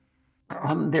industry?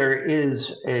 There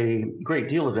is a great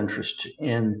deal of interest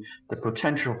in the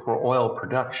potential for oil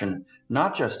production,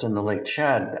 not just in the Lake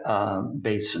Chad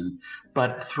basin,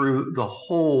 but through the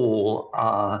whole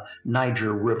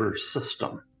Niger River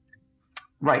system.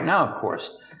 Right now, of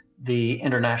course, the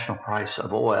international price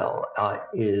of oil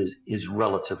is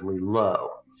relatively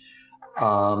low.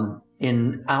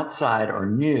 In outside or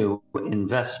new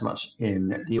investment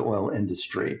in the oil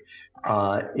industry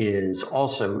is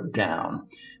also down.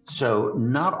 So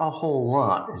not a whole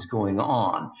lot is going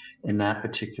on in that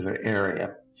particular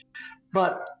area.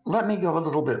 But let me go a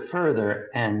little bit further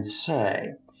and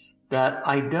say that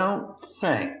I don't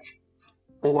think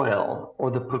oil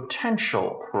or the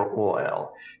potential for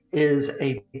oil is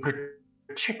a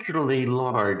particularly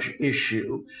large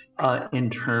issue in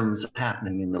terms of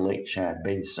happening in the Lake Chad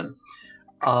Basin.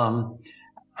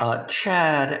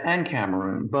 Chad and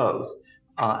Cameroon both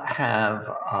have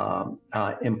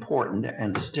important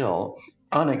and still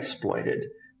unexploited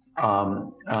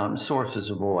sources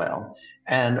of oil.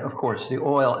 And of course, the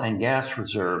oil and gas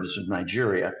reserves of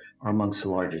Nigeria are amongst the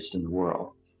largest in the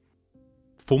world.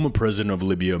 Former president of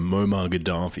Libya, Muammar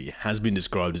Gaddafi, has been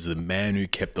described as the man who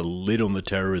kept the lid on the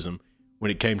terrorism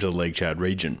when it came to the Lake Chad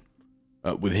region.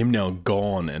 With him now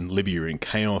gone and Libya in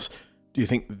chaos, do you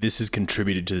think this has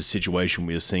contributed to the situation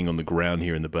we are seeing on the ground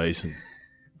here in the basin?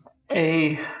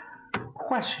 A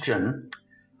question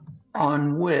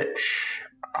on which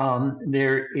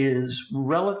there is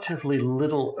relatively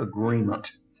little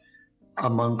agreement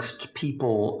amongst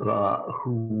people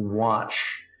who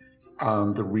watch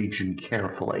the region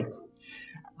carefully.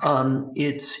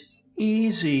 It's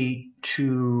easy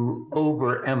to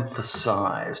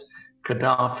overemphasize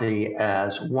Gaddafi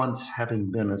as once having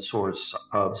been a source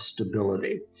of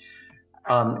stability.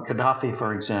 Gaddafi,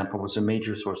 for example, was a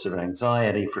major source of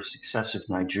anxiety for successive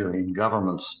Nigerian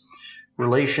governments.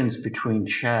 Relations between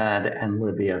Chad and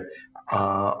Libya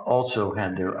also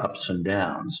had their ups and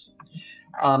downs.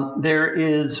 There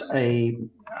is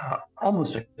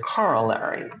almost a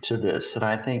corollary to this that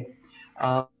I think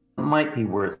might be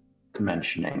worth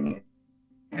mentioning,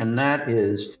 and that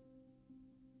is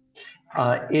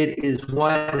it is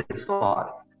widely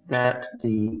thought that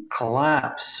the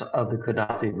collapse of the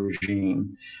Gaddafi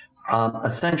regime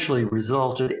essentially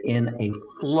resulted in a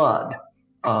flood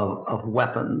of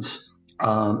weapons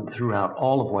throughout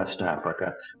all of West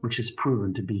Africa, which has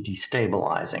proven to be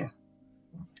destabilizing.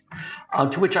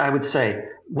 To which I would say,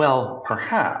 well,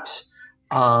 perhaps,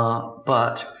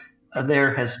 but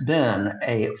there has been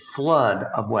a flood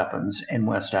of weapons in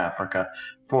West Africa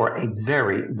for a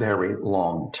very, very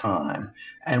long time,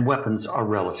 and weapons are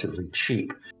relatively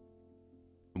cheap.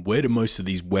 Where do most of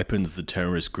these weapons the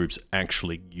terrorist groups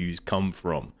actually use come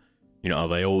from? Are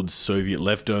they old Soviet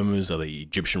leftovers? Are they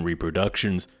Egyptian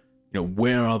reproductions?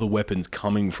 Where are the weapons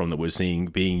coming from that we're seeing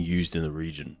being used in the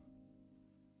region?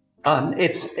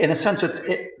 It's in a sense,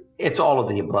 it's all of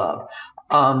the above.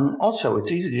 Also, it's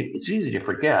easy to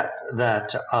forget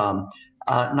that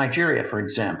Nigeria, for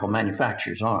example,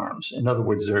 manufactures arms. In other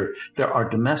words, there are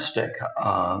domestic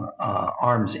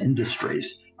arms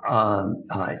industries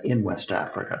in West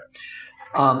Africa.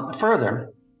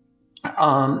 Further,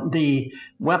 the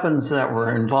weapons that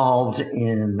were involved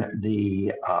in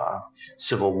the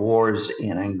civil wars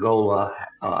in Angola,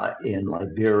 in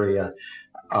Liberia,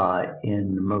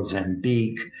 in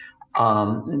Mozambique,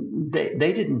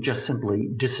 they didn't just simply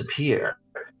disappear.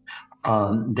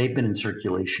 They've been in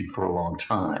circulation for a long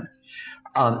time.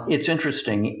 It's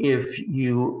interesting if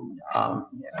you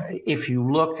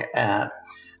look at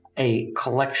a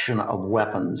collection of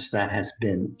weapons that has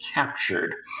been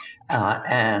captured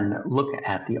and look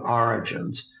at the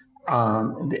origins.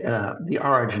 The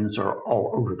origins are all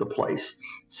over the place.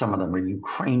 Some of them are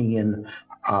Ukrainian,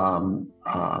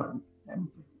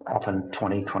 often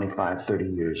 20, 25, 30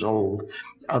 years old,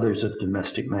 others of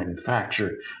domestic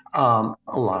manufacture, a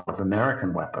lot of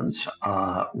American weapons,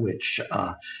 which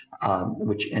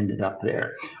ended up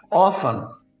there. Often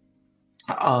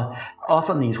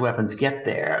these weapons get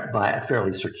there by a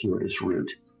fairly circuitous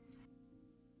route.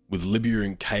 With Libya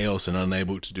in chaos and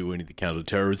unable to do any of the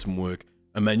counter-terrorism work,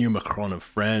 Emmanuel Macron of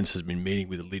France has been meeting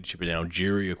with the leadership in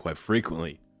Algeria quite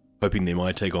frequently, hoping they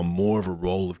might take on more of a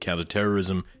role of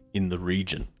counter-terrorism in the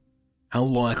region. How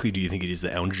likely do you think it is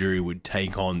that Algeria would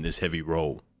take on this heavy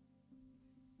role?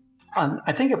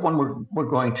 I think if one were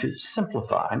going to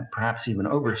simplify, perhaps even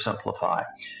oversimplify,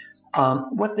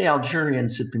 what the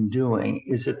Algerians have been doing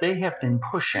is that they have been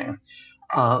pushing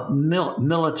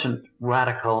militant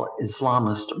radical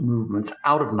Islamist movements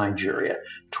out of Nigeria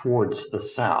towards the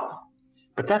south.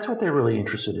 But that's what they're really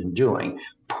interested in doing,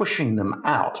 pushing them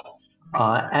out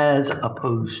as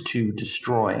opposed to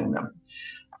destroying them.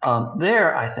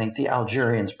 There, I think the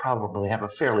Algerians probably have a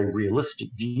fairly realistic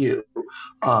view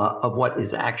of what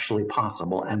is actually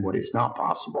possible and what is not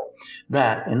possible.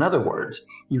 That, in other words,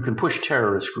 you can push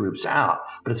terrorist groups out,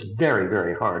 but it's very,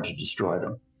 very hard to destroy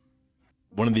them.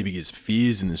 One of the biggest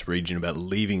fears in this region about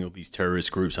leaving all these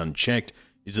terrorist groups unchecked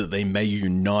is that they may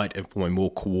unite and form a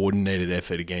more coordinated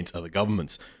effort against other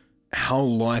governments. How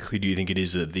likely do you think it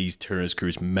is that these terrorist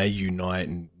groups may unite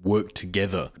and work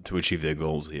together to achieve their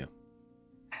goals here?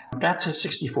 That's a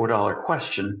 $64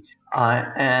 question,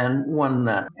 and one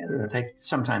that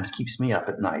sometimes keeps me up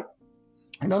at night.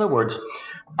 In other words,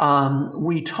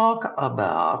 we talk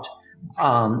about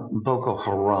Boko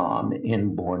Haram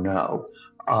in Borno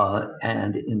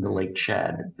and in the Lake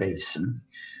Chad Basin.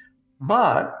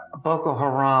 But Boko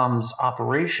Haram's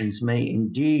operations may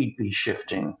indeed be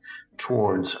shifting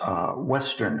towards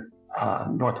northwestern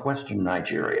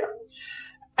Nigeria.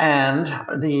 And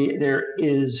there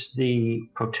is the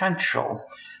potential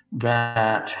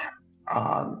that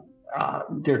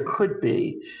there could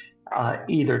be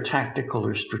either tactical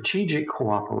or strategic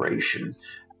cooperation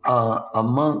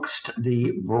amongst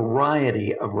the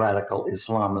variety of radical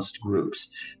Islamist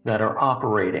groups that are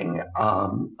operating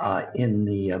in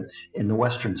the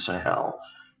Western Sahel.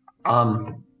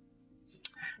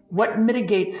 What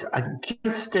mitigates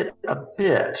against it a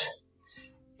bit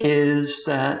is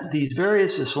that these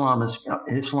various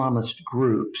Islamist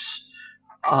groups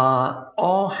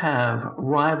all have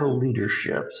rival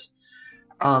leaderships.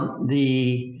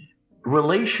 The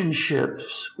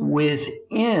relationships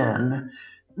within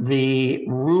the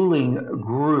ruling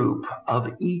group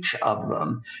of each of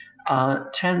them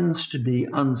tends to be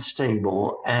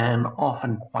unstable and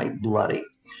often quite bloody.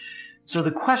 So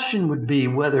the question would be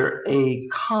whether a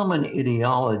common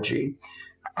ideology,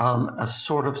 a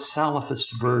sort of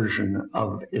Salafist version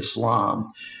of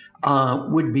Islam,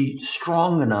 would be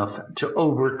strong enough to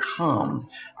overcome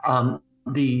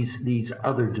these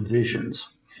other divisions.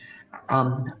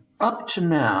 Up to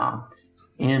now,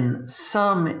 in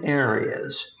some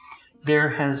areas, there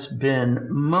has been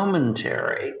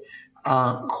momentary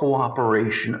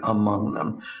cooperation among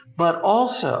them, but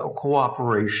also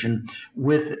cooperation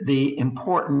with the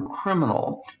important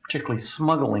criminal, particularly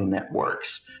smuggling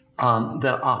networks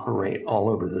that operate all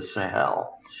over the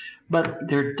Sahel. But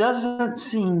there doesn't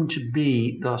seem to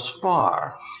be, thus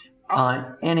far,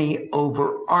 any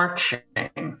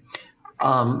overarching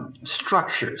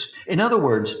structures. In other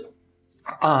words,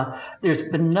 there's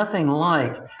been nothing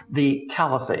like the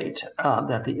caliphate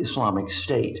that the Islamic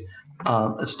State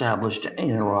established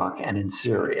in Iraq and in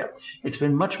Syria. It's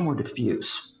been much more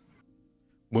diffuse.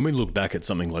 When we look back at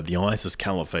something like the ISIS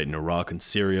caliphate in Iraq and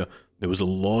Syria, there was a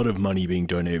lot of money being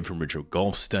donated from richer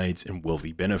Gulf states and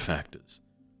wealthy benefactors.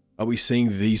 Are we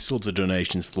seeing these sorts of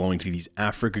donations flowing to these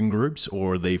African groups,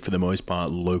 or are they, for the most part,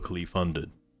 locally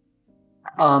funded?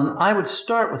 I would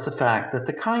start with the fact that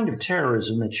the kind of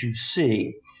terrorism that you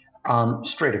see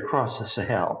straight across the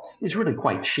Sahel is really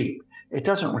quite cheap. It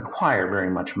doesn't require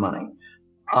very much money.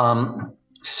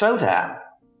 So that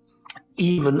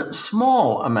even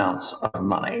small amounts of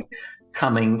money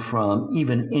coming from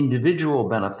even individual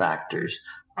benefactors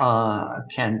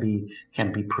can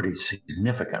be pretty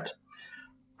significant.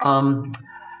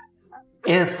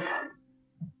 If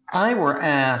I were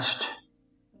asked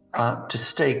to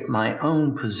state my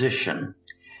own position,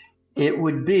 it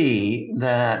would be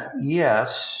that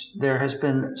yes, there has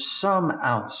been some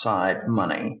outside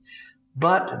money,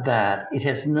 but that it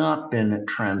has not been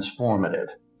transformative.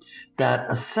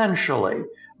 That essentially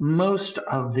most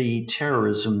of the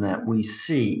terrorism that we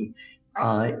see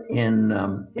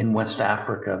in West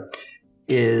Africa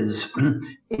is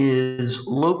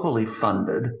locally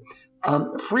funded,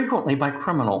 frequently by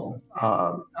criminal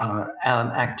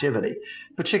activity,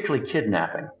 particularly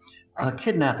kidnapping.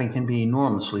 Kidnapping can be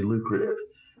enormously lucrative.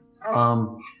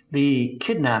 The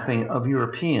kidnapping of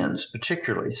Europeans,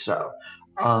 particularly so,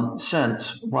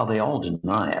 since, while they all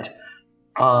deny it,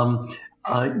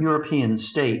 European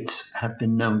states have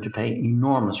been known to pay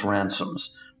enormous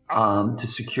ransoms to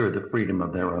secure the freedom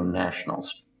of their own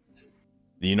nationals.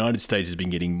 The United States has been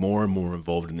getting more and more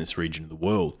involved in this region of the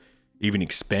world, even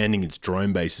expanding its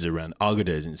drone bases around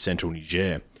Agadez in central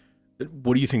Niger.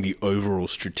 What do you think the overall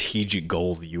strategic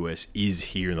goal of the US is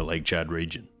here in the Lake Chad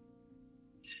region?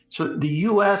 So the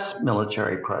U.S.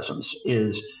 military presence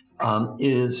is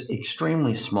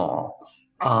extremely small,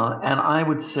 and I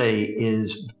would say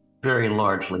is very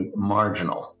largely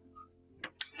marginal.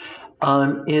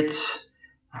 It's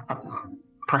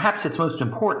perhaps its most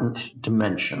important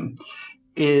dimension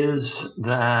is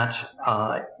that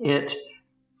it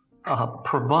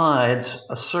provides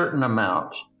a certain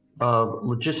amount of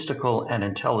logistical and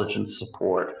intelligence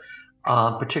support,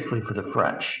 particularly for the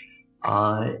French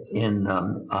in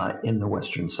the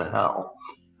Western Sahel.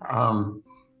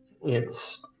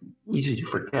 It's easy to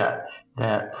forget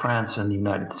that France and the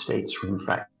United States are in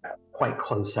fact quite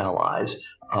close allies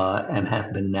and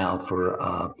have been now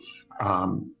for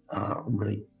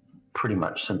really pretty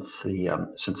much since the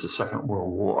Second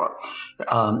World War,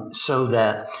 so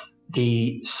that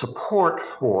the support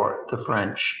for the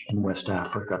French in West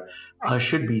Africa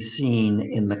should be seen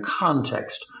in the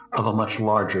context of a much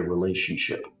larger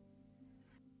relationship.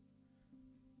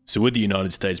 So with the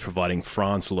United States providing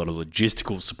France a lot of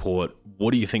logistical support,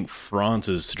 what do you think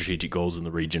France's strategic goals in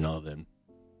the region are then?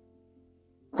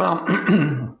 Well,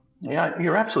 yeah,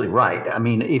 you're absolutely right. I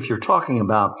mean, if you're talking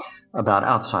about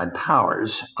outside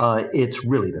powers, it's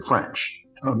really the French,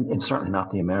 and certainly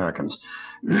not the Americans.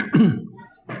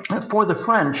 For the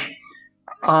French,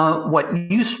 what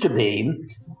used to be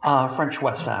French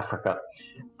West Africa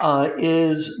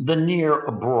is the near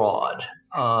abroad.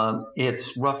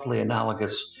 It's roughly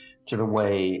analogous to the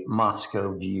way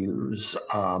Moscow views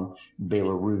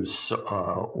Belarus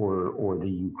or the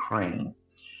Ukraine.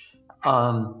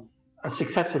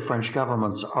 Successive French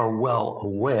governments are well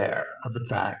aware of the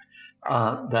fact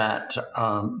that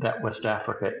West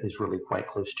Africa is really quite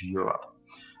close to Europe.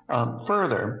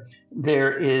 Further,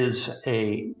 there is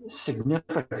a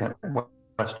significant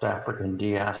West African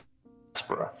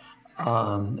diaspora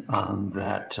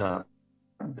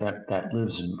that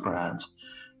lives in France,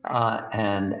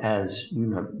 and as you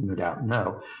no doubt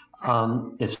know,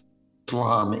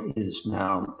 Islam is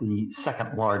now the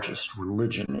second largest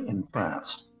religion in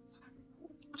France.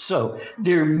 So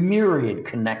there are myriad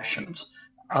connections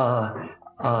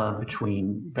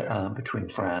between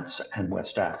France and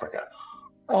West Africa.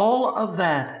 All of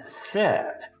that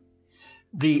said,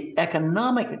 the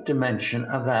economic dimension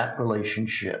of that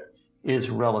relationship is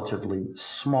relatively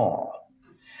small.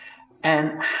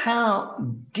 And how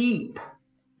deep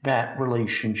that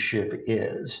relationship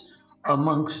is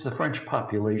amongst the French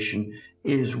population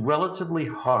is relatively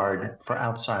hard for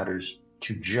outsiders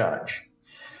to judge.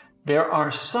 There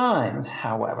are signs,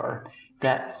 however,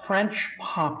 that French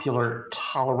popular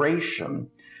toleration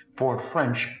for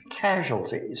French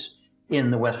casualties in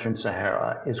the Western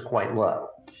Sahara is quite low.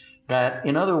 That,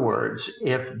 in other words,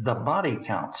 if the body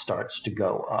count starts to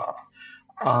go up,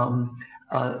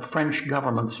 French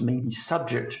governments may be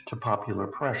subject to popular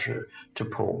pressure to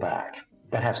pull back.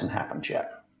 That hasn't happened yet.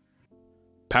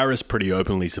 Paris pretty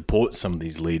openly supports some of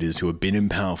these leaders who have been in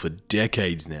power for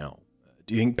decades now.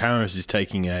 Do you think Paris is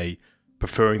taking a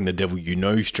preferring the devil you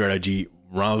know strategy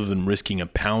rather than risking a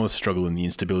power struggle and the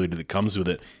instability that comes with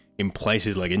it in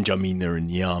places like N'Djamena and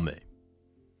Niamey?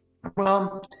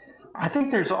 Well, I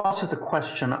think there's also the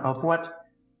question of what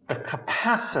the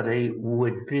capacity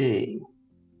would be.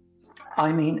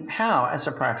 I mean, how, as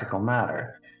a practical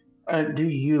matter, do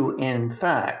you in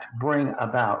fact bring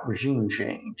about regime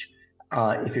change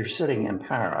if you're sitting in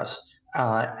Paris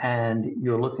and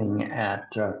you're looking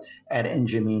at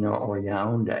N'Djamena or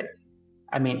Yaoundé?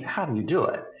 I mean, how do you do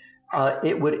it?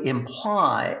 It would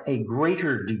imply a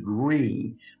greater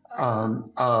degree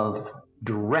of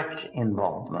direct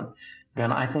involvement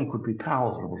than I think would be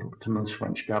palatable to most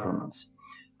French governments.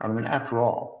 I mean, after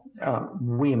all,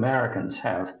 we Americans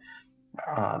have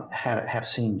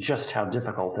seen just how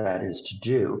difficult that is to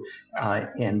do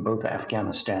in both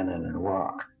Afghanistan and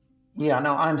Iraq. Yeah,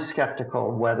 no, I'm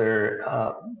skeptical whether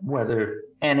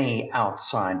any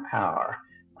outside power,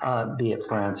 be it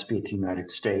France, be it the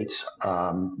United States,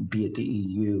 be it the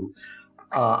EU,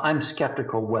 I'm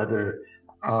skeptical whether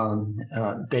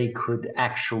they could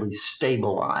actually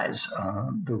stabilize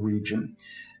the region.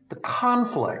 The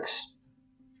conflicts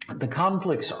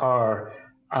are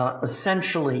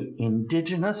essentially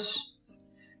indigenous.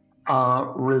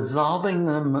 Resolving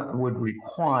them would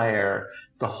require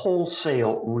the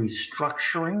wholesale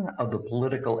restructuring of the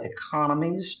political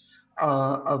economies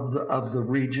of the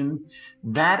region.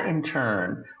 That in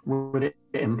turn would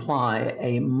imply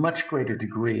a much greater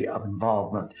degree of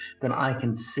involvement than I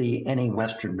can see any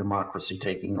Western democracy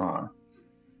taking on.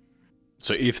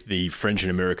 So if the French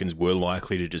and Americans were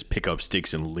likely to just pick up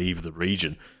sticks and leave the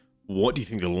region, what do you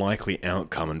think the likely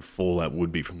outcome and fallout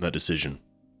would be from that decision?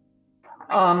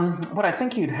 What I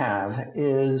think you'd have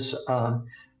is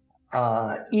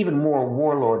even more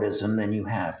warlordism than you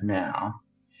have now.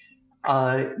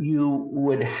 You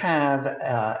would have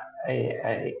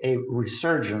a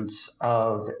resurgence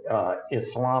of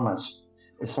Islamist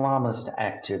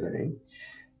activity,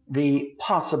 the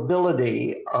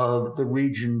possibility of the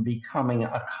region becoming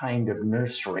a kind of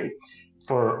nursery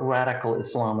for radical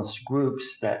Islamist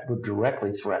groups that would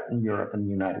directly threaten Europe and the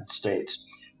United States,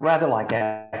 rather like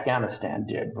Afghanistan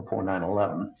did before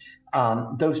 9/11.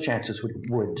 Those chances would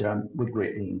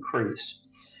greatly increase.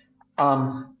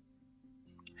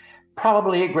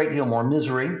 Probably a great deal more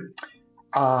misery.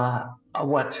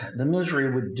 What the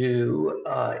misery would do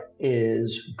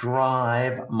is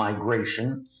drive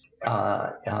migration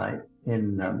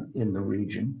in the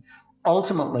region,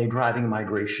 ultimately driving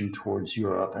migration towards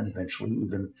Europe and eventually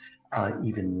even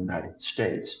the United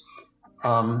States.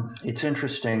 It's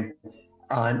interesting.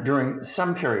 During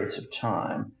some periods of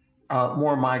time,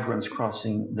 more migrants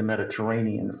crossing the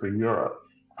Mediterranean for Europe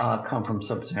come from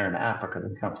sub-Saharan Africa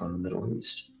than come from the Middle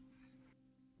East.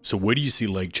 So where do you see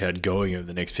Lake Chad going over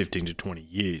the next 15 to 20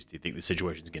 years? Do you think the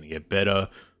situation is going to get better,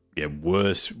 get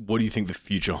worse? What do you think the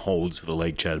future holds for the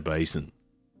Lake Chad Basin?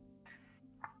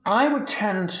 I would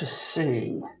tend to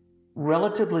see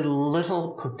relatively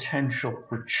little potential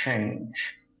for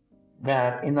change.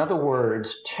 That, in other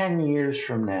words, 10 years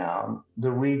from now,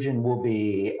 the region will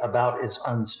be about as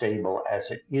unstable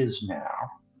as it is now.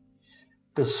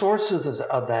 The sources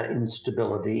of that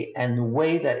instability and the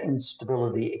way that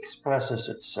instability expresses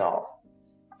itself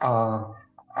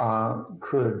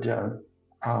could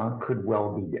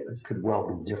well be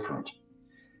different.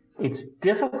 It's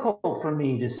difficult for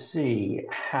me to see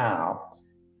how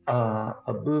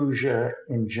Abuja,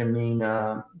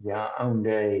 N'Djamena,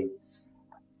 Yaoundé,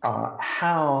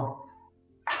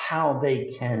 how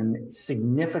they can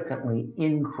significantly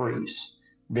increase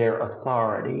their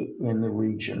authority in the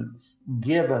region,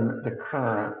 given the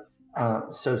current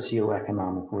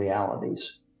socioeconomic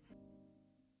realities.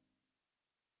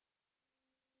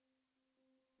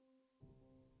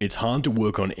 It's hard to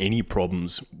work on any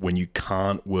problems when you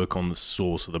can't work on the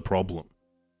source of the problem.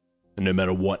 And no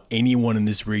matter what anyone in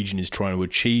this region is trying to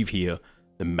achieve here,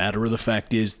 the matter of the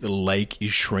fact is the lake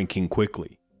is shrinking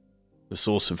quickly. The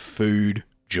source of food,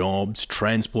 jobs,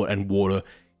 transport, and water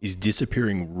is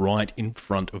disappearing right in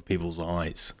front of people's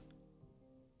eyes.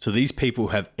 So these people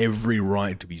have every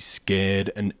right to be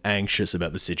scared and anxious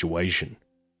about the situation.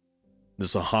 The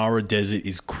Sahara Desert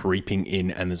is creeping in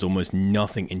and there's almost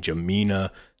nothing in Jamina,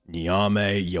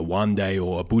 Niamey, Yaoundé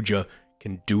or Abuja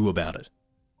can do about it.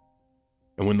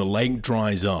 And when the lake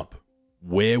dries up,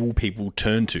 where will people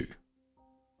turn to?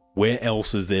 Where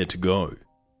else is there to go?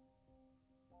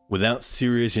 Without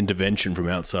serious intervention from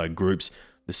outside groups,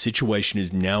 the situation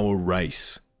is now a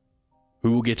race.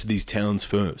 Who will get to these towns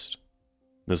first?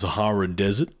 The Sahara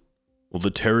Desert? Or the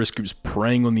terrorist groups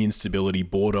preying on the instability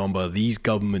brought on by these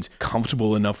governments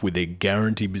comfortable enough with their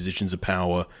guaranteed positions of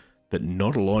power that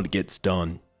not a lot gets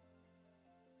done?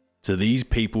 To these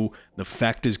people, the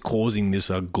factors causing this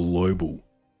are global,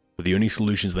 but the only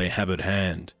solutions they have at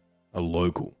hand are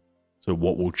local. So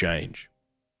what will change?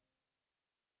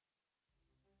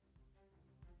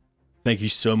 Thank you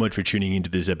so much for tuning into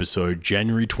this episode.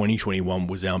 January 2021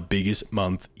 was our biggest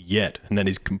month yet, and that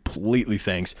is completely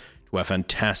thanks to our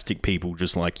fantastic people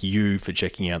just like you for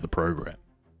checking out the program.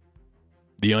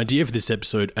 The idea for this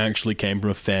episode actually came from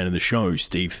a fan of the show,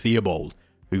 Steve Theobald,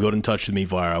 who got in touch with me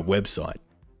via our website.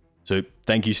 So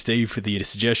thank you, Steve, for the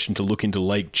suggestion to look into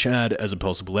Lake Chad as a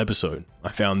possible episode.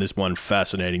 I found this one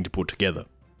fascinating to put together.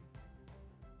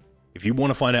 If you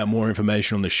want to find out more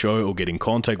information on the show or get in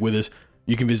contact with us,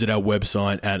 you can visit our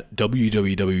website at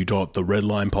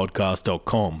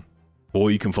www.theredlinepodcast.com,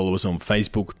 or you can follow us on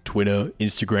Facebook, Twitter,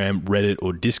 Instagram, Reddit,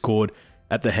 or Discord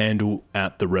at the handle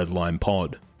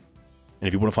 @theredlinepod. And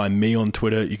if you want to find me on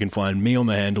Twitter, you can find me on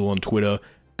the handle on Twitter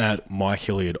at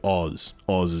MikeHilliardOz.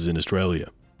 Oz is in Australia.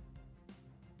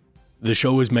 The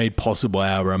show is made possible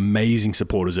by our amazing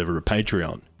supporters over at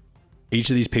Patreon. Each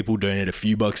of these people donate a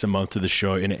few bucks a month to the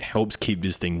show, and it helps keep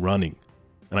this thing running.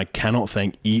 And I cannot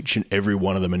thank each and every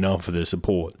one of them enough for their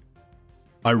support.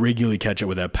 I regularly catch up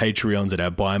with our Patreons at our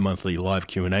bi-monthly live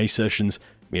Q&A sessions.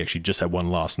 We actually just had one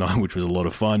last night, which was a lot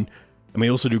of fun. And we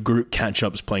also do group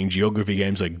catch-ups playing geography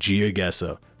games like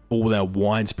GeoGuessr, all with our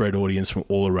widespread audience from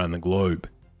all around the globe.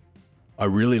 I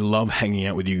really love hanging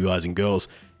out with you guys and girls,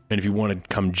 and if you want to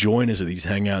come join us at these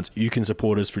hangouts, you can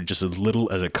support us for just as little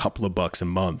as a couple of bucks a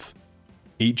month.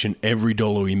 Each and every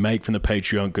dollar we make from the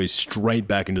Patreon goes straight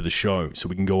back into the show, so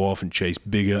we can go off and chase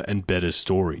bigger and better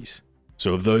stories.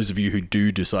 So of those of you who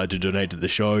do decide to donate to the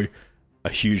show,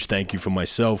 a huge thank you from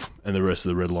myself and the rest of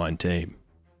the Red Line team.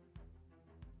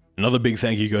 Another big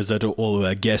thank you goes out to all of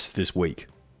our guests this week.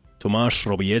 Tomasz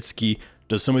Robiecki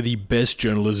does some of the best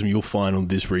journalism you'll find on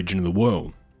this region of the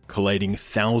world, collating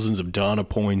thousands of data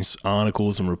points,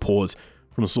 articles and reports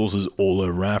from sources all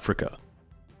over Africa.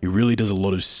 He really does a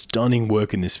lot of stunning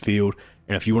work in this field,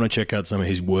 and if you want to check out some of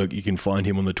his work, you can find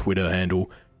him on the Twitter handle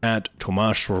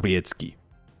 @Tomasz Robiecki.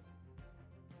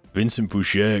 Vincent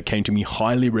Foucher came to me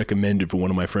highly recommended for one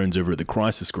of my friends over at the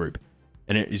Crisis Group,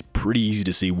 and it is pretty easy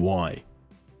to see why.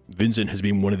 Vincent has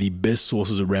been one of the best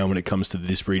sources around when it comes to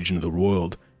this region of the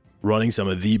world, writing some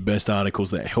of the best articles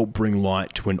that help bring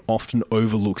light to an often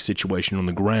overlooked situation on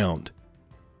the ground.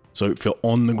 So for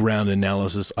on-the-ground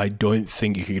analysis, I don't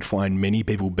think you could find many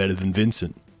people better than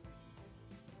Vincent.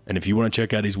 And if you want to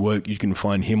check out his work, you can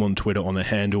find him on Twitter on the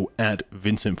handle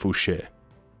 @VincentFoucher.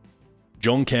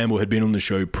 John Campbell had been on the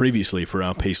show previously for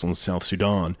our piece on South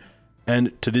Sudan,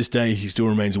 and to this day he still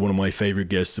remains one of my favourite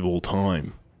guests of all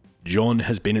time. John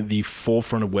has been at the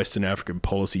forefront of Western African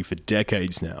policy for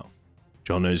decades now.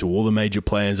 John knows who all the major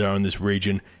players are in this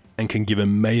region and can give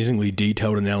amazingly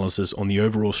detailed analysis on the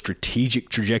overall strategic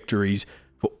trajectories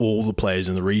for all the players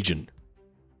in the region.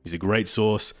 He's a great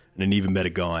source and an even better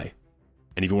guy.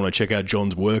 And if you want to check out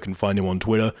John's work and find him on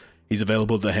Twitter, he's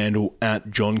available at the handle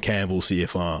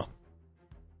 @JohnCampbellCFR.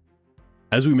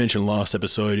 As we mentioned last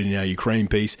episode in our Ukraine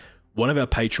piece, one of our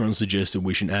patrons suggested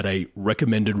we should add a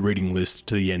recommended reading list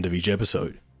to the end of each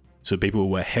episode, so people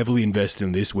who are heavily invested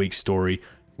in this week's story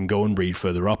can go and read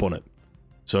further up on it.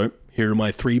 So here are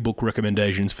my 3 book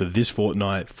recommendations for this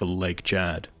fortnight for Lake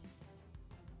Chad.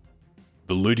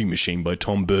 The Looting Machine by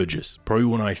Tom Burgess, probably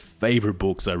one of my favourite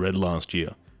books I read last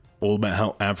year, all about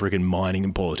how African mining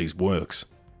and politics works.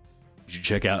 You should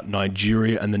check out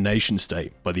Nigeria and the Nation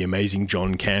State by the amazing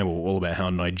John Campbell, all about how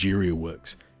Nigeria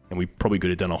works, and we probably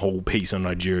could have done a whole piece on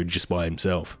Nigeria just by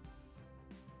himself.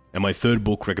 And my 3rd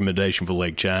book recommendation for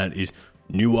Lake Chad is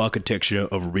New Architecture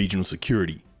of Regional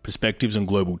Security, Perspectives on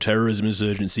Global Terrorism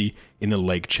Insurgency in the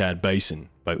Lake Chad Basin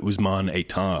by Ousmane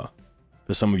Eitar,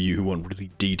 for some of you who want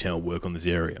really detailed work on this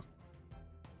area.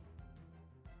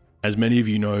 As many of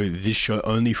you know, this show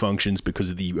only functions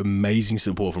because of the amazing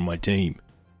support from my team.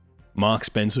 Mark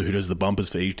Spencer, who does the bumpers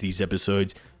for each of these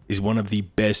episodes, is one of the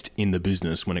best in the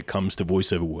business when it comes to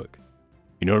voiceover work.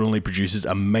 He not only produces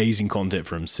amazing content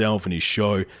for himself and his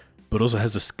show, but also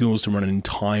has the skills to run an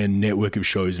entire network of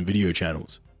shows and video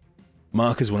channels.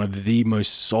 Mark has one of the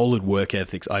most solid work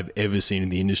ethics I've ever seen in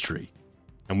the industry,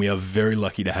 and we are very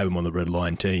lucky to have him on the Red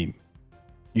Line team.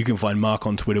 You can find Mark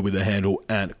on Twitter with the handle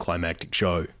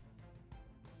 @ClimacticShow.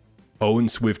 Owen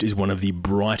Swift is one of the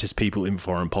brightest people in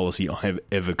foreign policy I have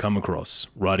ever come across,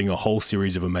 writing a whole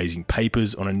series of amazing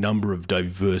papers on a number of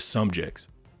diverse subjects.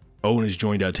 Owen has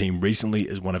joined our team recently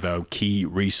as one of our key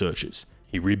researchers.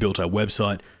 He rebuilt our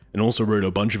website and also wrote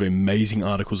a bunch of amazing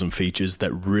articles and features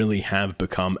that really have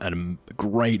become a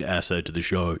great asset to the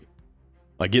show.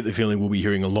 I get the feeling we'll be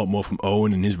hearing a lot more from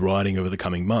Owen and his writing over the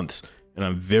coming months, and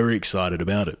I'm very excited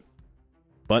about it.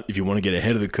 But if you want to get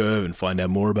ahead of the curve and find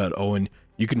out more about Owen,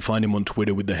 you can find him on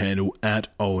Twitter with the handle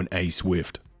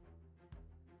 @OwenASwift.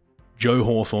 Joe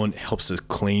Hawthorne helps us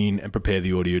clean and prepare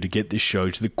the audio to get this show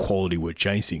to the quality we're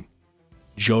chasing.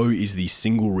 Joe is the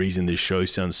single reason this show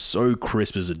sounds so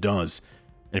crisp as it does,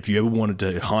 and if you ever wanted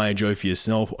to hire Joe for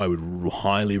yourself, I would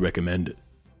highly recommend it.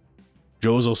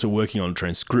 Joe is also working on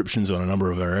transcriptions on a number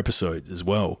of our episodes as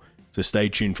well, so stay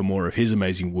tuned for more of his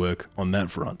amazing work on that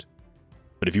front.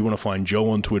 But if you want to find Joe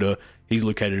on Twitter, he's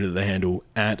located at the handle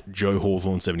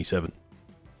 @JoeHawthorne77.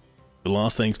 The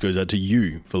last thanks goes out to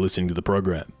you for listening to the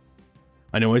program.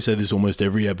 I know I say this almost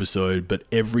every episode, but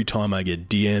every time I get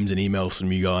DMs and emails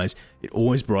from you guys, it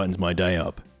always brightens my day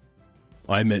up.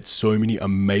 I met so many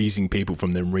amazing people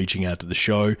from them reaching out to the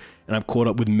show, and I've caught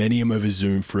up with many of them over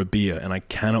Zoom for a beer, and I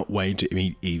cannot wait to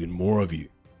meet even more of you.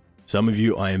 Some of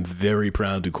you I am very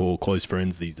proud to call close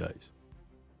friends these days.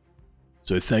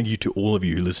 So thank you to all of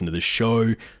you who listened to the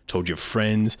show, told your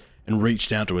friends, and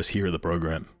reached out to us here at the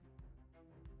program.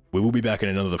 We will be back in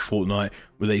another fortnight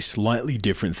with a slightly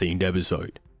different themed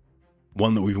episode.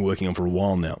 One that we've been working on for a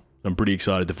while now. I'm pretty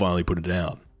excited to finally put it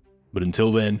out. But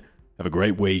until then, have a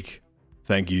great week.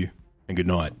 Thank you, and good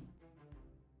night.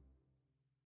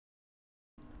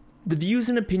 The views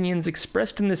and opinions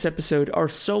expressed in this episode are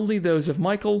solely those of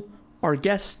Michael, our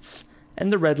guests,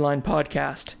 and the Red Line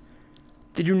podcast.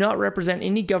 They do not represent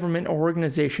any government or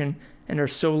organization and are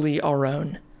solely our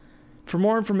own. For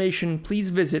more information, please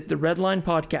visit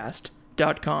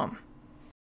theredlinepodcast.com.